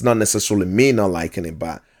maybe it's not necessarily me not liking it,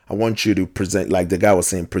 but I want you to present, like the guy was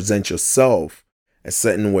saying, present yourself a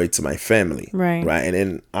certain way to my family, right? And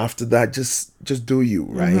then after that, just do you,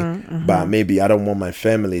 right? But maybe I don't want my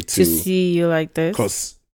family to see you like this.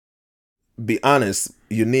 Because, be honest,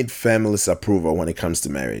 you need family's approval when it comes to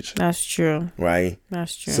marriage. That's true. Right?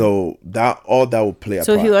 That's true. So all that will play a part.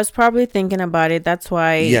 So he was probably thinking about it. That's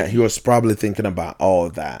why. Yeah, he was probably thinking about all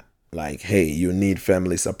that. Like, hey, you need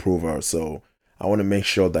family's approval. So I want to make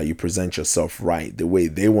sure that you present yourself right, the way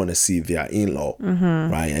they want to see their in-law,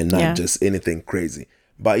 right? And not just anything crazy.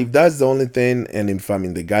 But if that's the only thing, and if I'm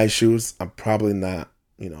in the guy's shoes, I'm probably not,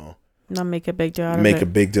 not make a big deal out of it. Make a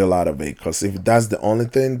big deal out of it. Because if that's the only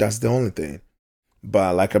thing, that's the only thing.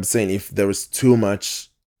 But like I'm saying, if there is too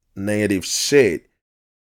much negative shit,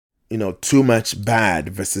 too much bad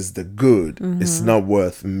versus the good, it's not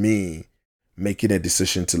worth me making a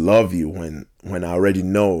decision to love you when I already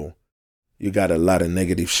know you got a lot of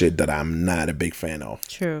negative shit that I'm not a big fan of.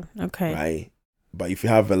 True. Okay. Right? But if you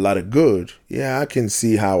have a lot of good, I can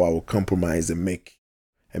see how I will compromise and make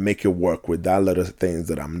it work with that little things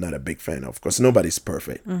that I'm not a big fan of. Because nobody's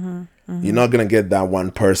perfect. You're not going to get that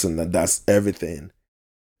one person that does everything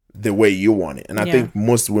the way you want it. And I think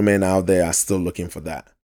most women out there are still looking for that.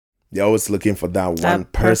 They're always looking for that one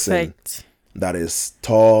person that is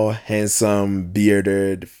tall, handsome,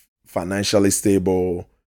 bearded, financially stable,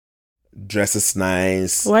 dresses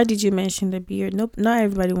nice. Why did you mention the beard? Nope, not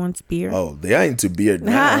everybody wants beard. Oh, they are into beard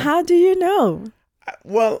now. How do you know?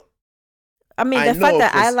 Well, I mean, the fact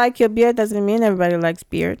that I like your beard doesn't mean everybody likes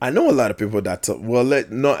beard. I know a lot of people that talk,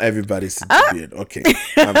 not everybody sees beard. Okay. Wait,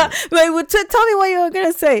 tell me what you were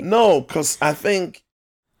going to say. No, because I think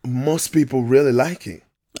most people really like it.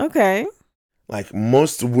 Okay. Like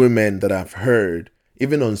most women that I've heard,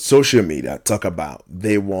 even on social media, talk about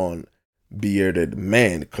they want bearded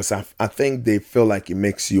men because I think they feel like it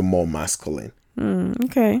makes you more masculine.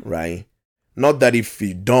 Okay. Right? Not that if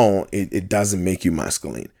you don't, it doesn't make you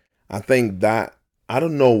masculine. I think that, I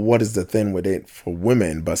don't know what is the thing with it for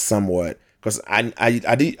women, but somewhat, because I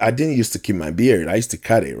didn't used to keep my beard. I used to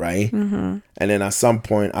cut it, right? Mm-hmm. And then at some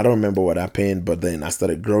point, I don't remember what happened, but then I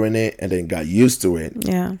started growing it and then got used to it.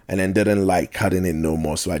 Yeah. And then didn't like cutting it no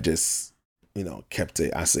more. So I just, kept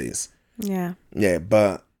it as is. Yeah. Yeah,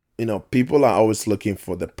 but, people are always looking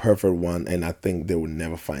for the perfect one. And I think they will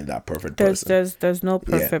never find that perfect person. There's no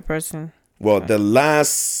perfect person. Well, the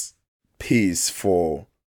last piece for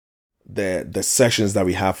the sections that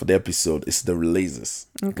we have for the episode is the releases.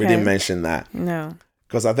 Okay. We didn't mention that. No.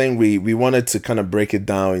 Because I think we wanted to kind of break it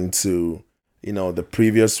down into, the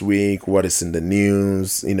previous week, what is in the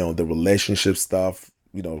news, the relationship stuff.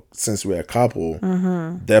 Since we're a couple,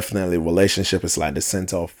 definitely relationship is like the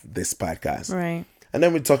center of this podcast. Right. And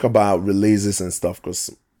then we talk about releases and stuff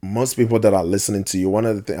because most people that are listening to you, one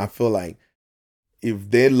of the things I feel like,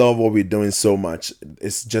 if they love what we're doing so much,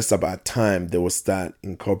 it's just about time they will start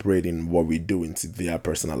incorporating what we do into their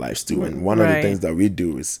personal lives too. And one of the things that we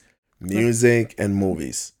do is music and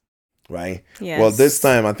movies, right? Yes. Well, this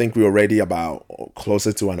time I think we're already about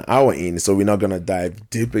closer to an hour in, so we're not going to dive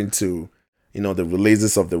deep into, the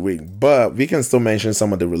releases of the week. But we can still mention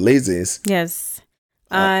some of the releases. Yes.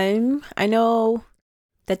 I know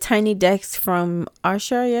the Tiny Desk from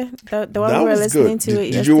Usher, yeah? The one we were listening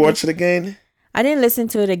to. Did you watch it again? I didn't listen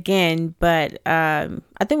to it again, but I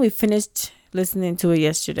think we finished listening to it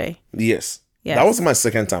yesterday. Yes. That was my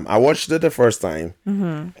second time. I watched it the first time,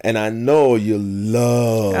 and I know you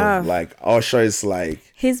love, like, Usher is like...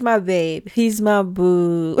 He's my babe. He's my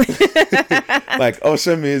boo. Like,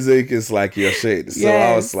 Usher music is like your shit. So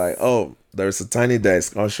I was like, oh, there's a Tiny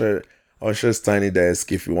Desk. Usher's Tiny Desk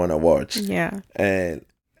if you want to watch. Yeah. And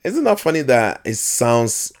isn't that funny that it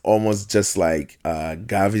sounds almost just like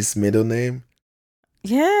Gavi's middle name?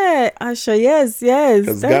 Yeah, Usher, yes.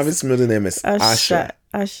 Because Gavi's middle name is Usher.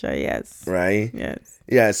 Usher, yes. Right? Yes.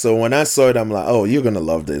 Yeah, so when I saw it, I'm like, oh, you're going to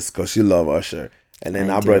love this because you love Usher. And then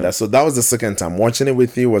I brought that. So that was the second time. Watching it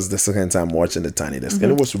with you was the second time watching the Tiny Desk.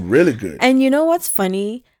 And it was really good. And you know what's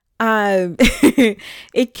funny? It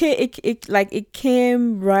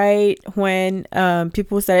came right when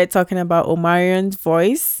people started talking about Omarion's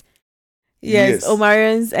voice. Yes,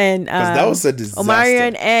 Omarion's and that was a disaster.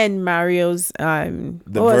 Omarion and Mario's the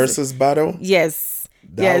versus battle. Yes,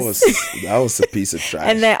 that was a piece of trash.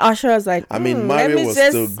 And then Usher was like, I mean, Mario was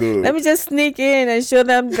still good. Let me just sneak in and show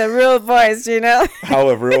them the real voice, how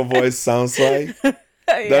a real voice sounds like.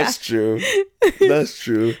 That's true.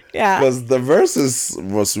 Yeah. Because the verses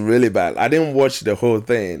was really bad. I didn't watch the whole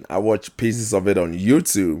thing. I watched pieces of it on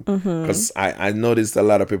YouTube because I noticed a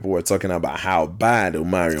lot of people were talking about how bad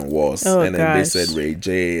Omarion was. And then they said Ray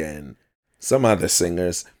J and some other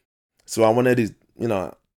singers. So I wanted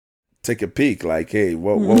to, take a peek like, hey,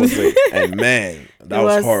 what was it? And man, that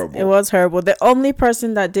was horrible. It was horrible. The only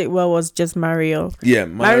person that did well was just Mario. Yeah,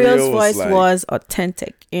 Mario's voice was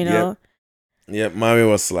authentic, Yeah, Mario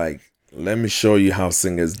was like, let me show you how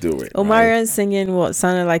singers do it. Omarion singing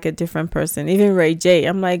sounded like a different person. Even Ray J.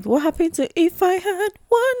 I'm like, what happened to If I Had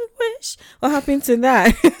One Wish? What happened to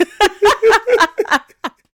that?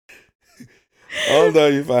 Although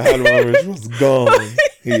If I Had One Wish was gone.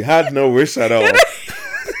 He had no wish at all.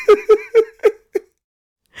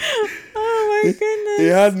 Oh my goodness. He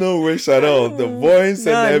had no wish at all. The voice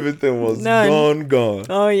and everything was gone.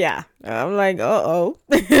 Oh yeah. I'm like, uh-oh.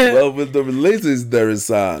 Well, with the releases, there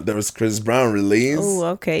was Chris Brown release. Oh,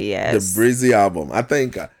 okay, yes. The Breezy album. I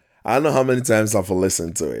think, I don't know how many times I've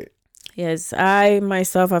listened to it. Yes, I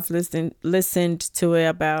myself have listened to it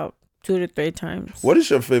about 2 to 3 times. What is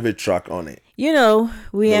your favorite track on it?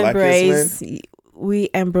 We embrace. We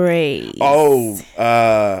embrace. Oh,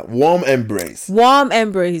 warm embrace. Warm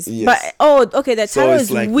embrace. Yes. But okay, the title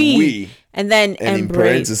is like we, and then and embrace. In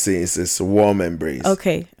parentheses, it's warm embrace.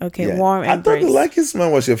 Okay, yeah. Warm embrace. I thought The Luckiest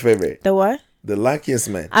Man was your favorite. The what? The Luckiest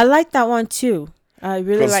Man. I like that one too. I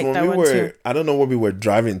really like that one too. I don't know what we were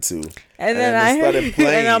driving to, and then I started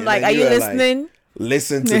playing, and I'm like, "Are you listening? Like,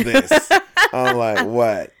 listen to this." I'm like,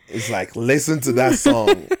 "What?" It's like, listen to that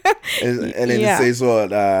song. And then it says,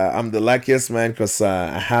 I'm the luckiest man because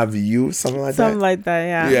I have you, something like that. Something like that,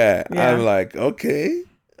 yeah. Yeah. I'm like, okay.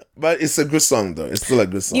 But it's a good song though. It's still a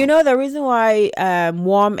good song. You know the reason why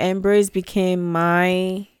Warm Embrace became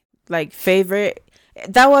my like favorite.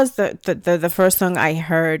 That was the first song I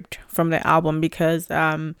heard from the album because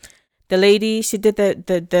the lady she did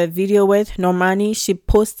the video with Normani, she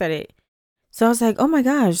posted it. So I was like, oh my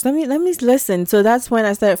gosh, let me listen. So that's when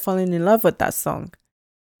I started falling in love with that song.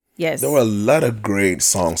 Yes. There were a lot of great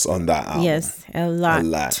songs on that album. Yes, a lot.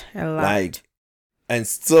 Like, and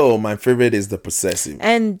still my favorite is the Possessive.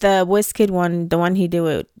 And the Wizkid one, the one he did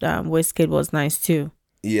with Wizkid was nice too.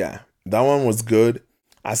 Yeah, that one was good.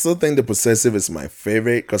 I still think the Possessive is my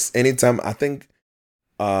favorite because anytime I think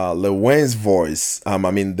Lil Wayne's voice,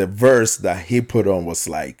 the verse that he put on was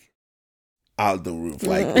like out the roof.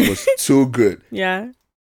 Like it was too good. Yeah.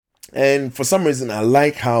 And for some reason I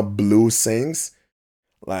like how Blue sings.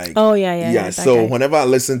 Like yeah. So whenever I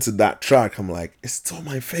listen to that track, I'm like, it's still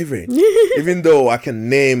my favorite. Even though I can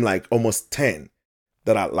name like almost 10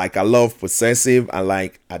 that I like. I love Possessive. I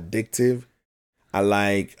like Addictive. I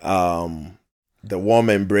like The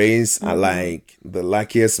Warm Embrace. I like The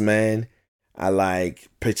Luckiest Man. I like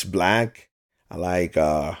Pitch Black. I like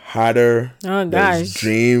Harder. Oh gosh.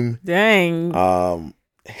 Dream. Dang.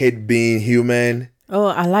 Hate Being Human. Oh,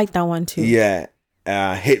 I like that one too. Yeah.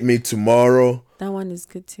 Hit Me Tomorrow. That one is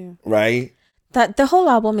good too. Right? That the whole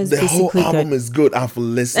album is basically good. The whole album is good. I've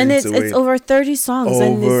listened to it. And it's over 30 songs.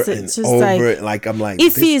 Over and just over. Like I'm like,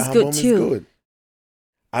 Ify is good too. Good.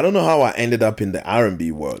 I don't know how I ended up in the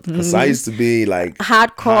R&B world because I used to be like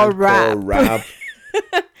hardcore rap.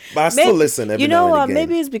 But I still listen every now and again.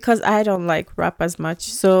 Maybe it's because I don't like rap as much.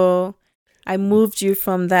 So I moved you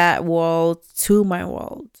from that world to my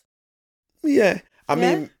world. Yeah. I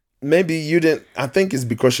mean, maybe you didn't. I think it's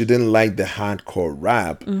because you didn't like the hardcore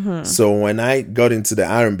rap. Mm-hmm. So when I got into the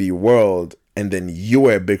R&B world and then you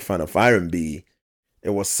were a big fan of R&B, it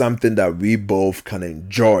was something that we both can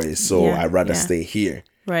enjoy. So I'd rather stay here.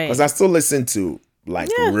 Right. Because I still listen to like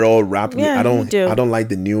real rap. Yeah, I don't like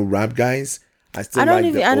the new rap guys. I don't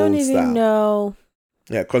even know.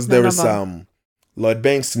 Yeah, because there is Lloyd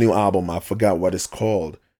Banks' new album. I forgot what it's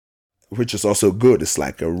called, which is also good. It's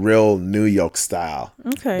like a real New York style.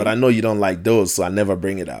 Okay. But I know you don't like those, so I never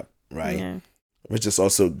bring it up, right? Yeah. Which is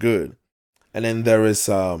also good. And then there is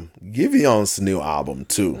Givion's new album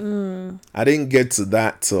too. I didn't get to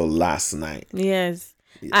that till last night. Yes.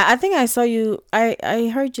 Yeah. I think I saw you.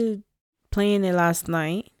 I heard you playing it last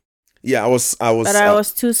night. Yeah, I was. But I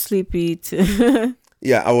was too sleepy to.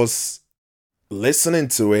 Yeah, I was listening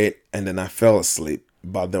to it and then I fell asleep.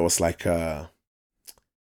 But there was like what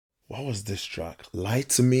was this track? Lie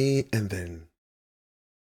to Me and then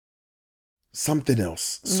something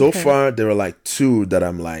else. So far there are like 2 that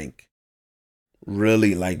I'm like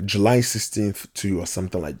really like July 16th 2 or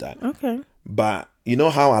something like that. Okay. But you know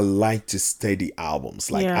how I like to study albums.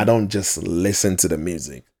 Like I don't just listen to the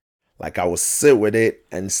music. Like I will sit with it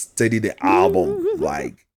and study the album,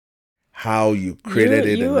 like how you created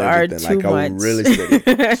it and everything. Like I would really study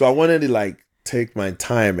it. So I wanted to like take my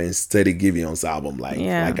time and study Givion's album, like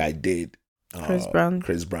I did Chris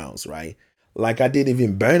Brown's, right? Like I did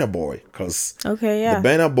even Burna Boy, because the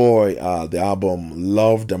Burna Boy, the album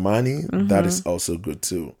Love Damani, that is also good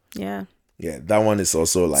too. Yeah. Yeah, that one is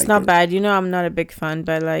also like... It's not bad. You know, I'm not a big fan,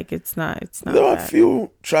 but like it's not there are a few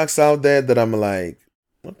tracks out there that I'm like,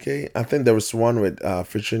 okay. I think there was one with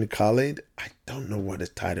featuring Khalid. I don't know what the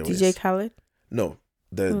title is. DJ Khaled? No,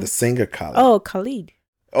 the singer Khalid. Oh, Khalid.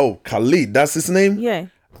 Oh, Khalid. That's his name? Yeah.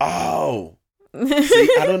 Oh. See,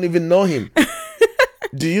 I don't even know him.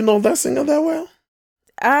 Do you know that singer that well?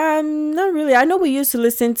 Not really. I know we used to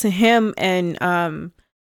listen to him and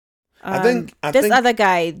I think other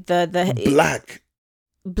guy, the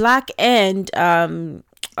Black and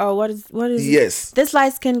what is yes it? This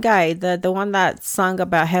light skinned guy, the one that sung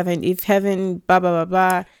about heaven, if heaven blah blah blah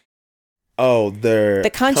blah. Oh, the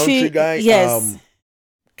country guy, yes.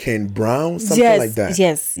 Ken Brown, something like that.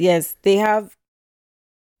 Yes, they have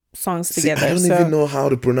songs together. I don't even know how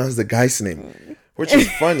to pronounce the guy's name, which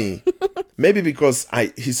is funny. Maybe because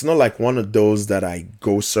he's not like one of those that I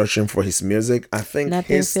go searching for his music. I think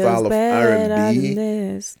his style of R&B,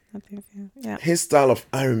 his style of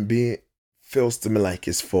R&B feels to me like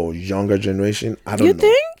it's for younger generation. I don't know. You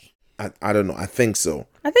think? I don't know. I think so.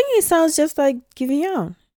 I think he sounds just like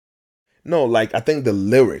Giveon. No, like I think the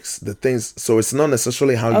lyrics, the things. So it's not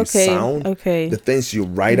necessarily how you sound. Okay. The things you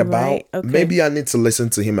write about. Okay. Maybe I need to listen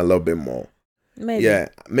to him a little bit more. Maybe. Yeah,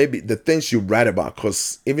 maybe the things you write about,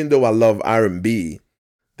 because even though I love R&B,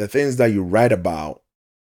 the things that you write about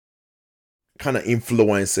kind of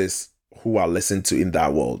influences who I listen to in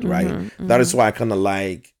that world, right? Mm-hmm. That is why I kind of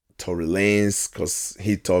like Tory Lanez, because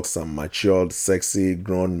he talks some matured, sexy,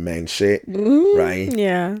 grown man shit, right?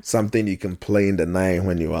 Yeah. Something you can play in the night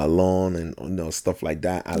when you're alone and stuff like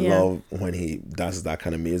that. I love when he does that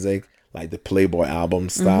kind of music, like the Playboy album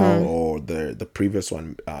style or the previous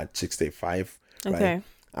one, Chicks Take 5, right? Okay.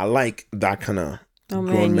 I like that kind of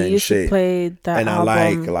grown man shit. Play that and album.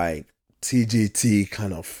 I like TGT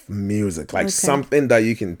kind of music, like something that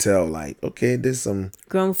you can tell, like, okay, there's some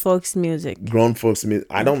grown folks music.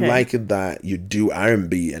 I don't like it that you do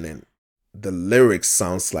R&B and then the lyrics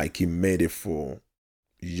sounds like you made it for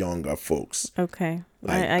younger folks. Okay,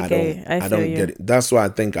 like, I don't get it. That's why I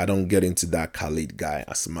think I don't get into that Khalid guy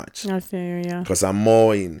as much. I feel you, yeah. Because I'm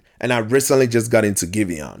more in, and I recently just got into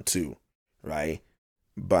Giveon too, right?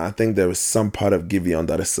 But I think there is some part of Giveon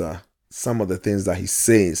that is some of the things that he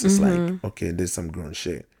says is like, okay, there's some grown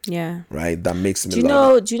shit. Yeah. Right? That makes me Do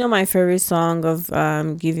you know my favorite song of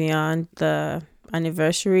Giveon, the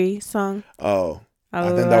anniversary song? Oh. I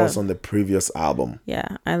think that was on the previous album.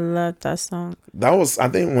 Yeah, I love that song. That was, I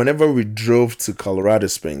think, whenever we drove to Colorado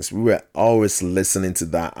Springs, we were always listening to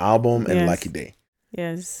that album and Lucky Day.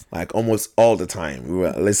 Yes. Like almost all the time. We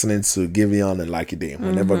were listening to Giveon and Lucky Day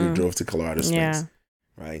whenever we drove to Colorado Springs. Yeah.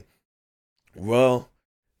 Right? Well,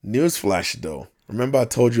 newsflash though. Remember I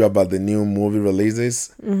told you about the new movie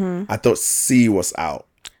releases? I thought C was out.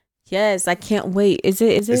 Yes, I can't wait. Is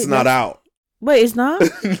it? It's not out. Wait, it's not?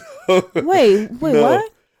 Wait, no,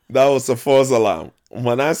 what? That was a false alarm.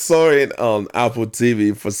 When I saw it on Apple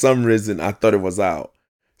TV, for some reason I thought it was out.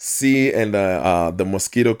 C and the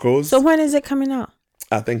Mosquito Coast. So when is it coming out?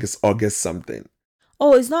 I think it's August something.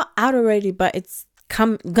 Oh, it's not out already, but it's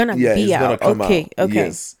gonna be out. Come out. Okay.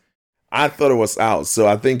 Yes. I thought it was out. So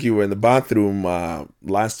I think you were in the bathroom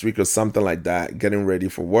last week or something like that, getting ready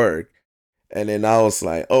for work. And then I was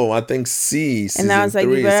like, oh, I think C season 3 is out. And I was like,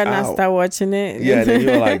 you better not start watching it. Yeah, and then you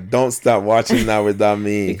were like, don't start watching that without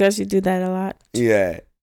me. Because you do that a lot. Yeah.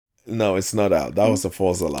 No, it's not out. That was a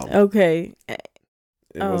false alarm. Okay. Okay.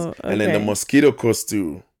 And then the Mosquito Coast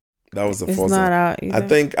too. That was a false alarm. It's not out either. I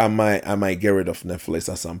think I might get rid of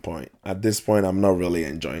Netflix at some point. At this point, I'm not really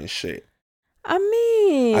enjoying shit. I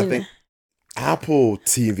mean, I think Apple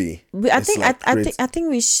TV. I think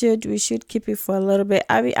we should keep it for a little bit.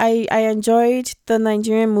 I enjoyed the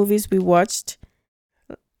Nigerian movies we watched.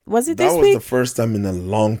 Was it this week? That was the first time in a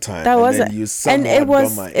long time. That was it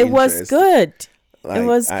was good. Like, it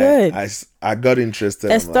was good. I got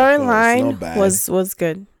interested. The storyline was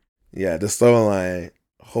good. Yeah, the storyline.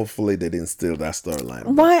 Hopefully they didn't steal that storyline.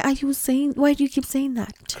 Why do you keep saying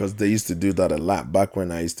that? Because they used to do that a lot back when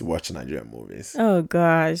I used to watch Nigerian movies. Oh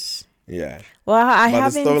gosh. Yeah. Well, I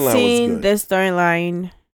haven't seen the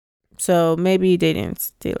storyline, so maybe they didn't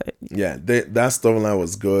steal it. Yeah, that storyline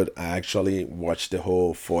was good. I actually watched the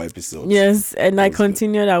whole 4 episodes. Yes, and I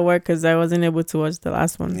continued at work because I wasn't able to watch the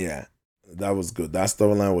last one. Yeah, that was good. That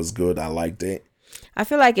storyline was good. I liked it. I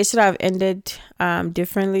feel like it should have ended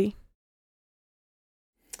differently.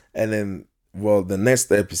 And then, well, the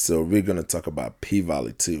next episode, we're going to talk about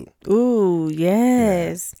P-Valley 2. Ooh,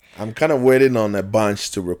 yes. Yeah. I'm kind of waiting on a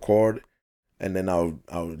bunch to record. And then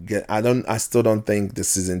I still don't think the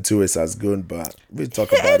season 2 is as good, but we'll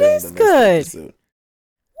talk about it in the next episode.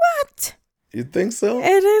 What? You think so?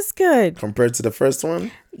 It is good. Compared to the first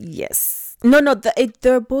one? Yes. No,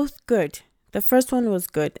 they're both good. The first one was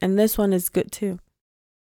good, and this one is good too.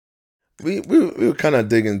 We'll kind of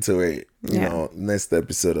dig into it, you know, next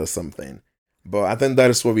episode or something. But I think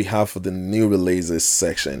that is what we have for the new releases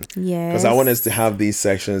section. Yes. Because I want us to have these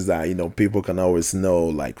sections that, you know, people can always know,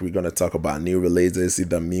 like we're going to talk about new releases,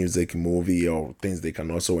 either music, movie, or things they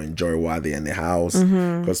can also enjoy while they're in the house.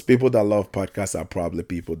 Because people that love podcasts are probably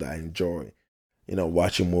people that enjoy, you know,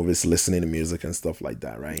 watching movies, listening to music and stuff like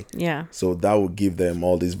that, right? Yeah. So that will give them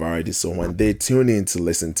all these varieties. So when they tune in to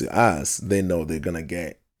listen to us, they know they're going to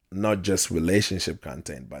get not just relationship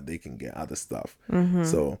content, but they can get other stuff.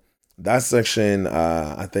 So that section,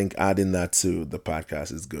 I think adding that to the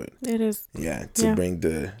podcast is good. It is. Yeah, to bring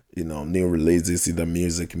the, you know, new releases, either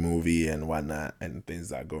music, movie, and whatnot, and things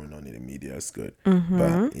that are going on in the media is good.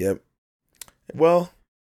 But, yep. Well,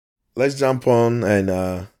 let's jump on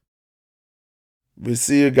and we'll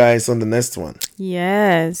see you guys on the next one.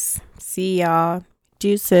 Yes. See y'all.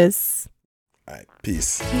 Deuces. All right.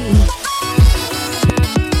 Peace.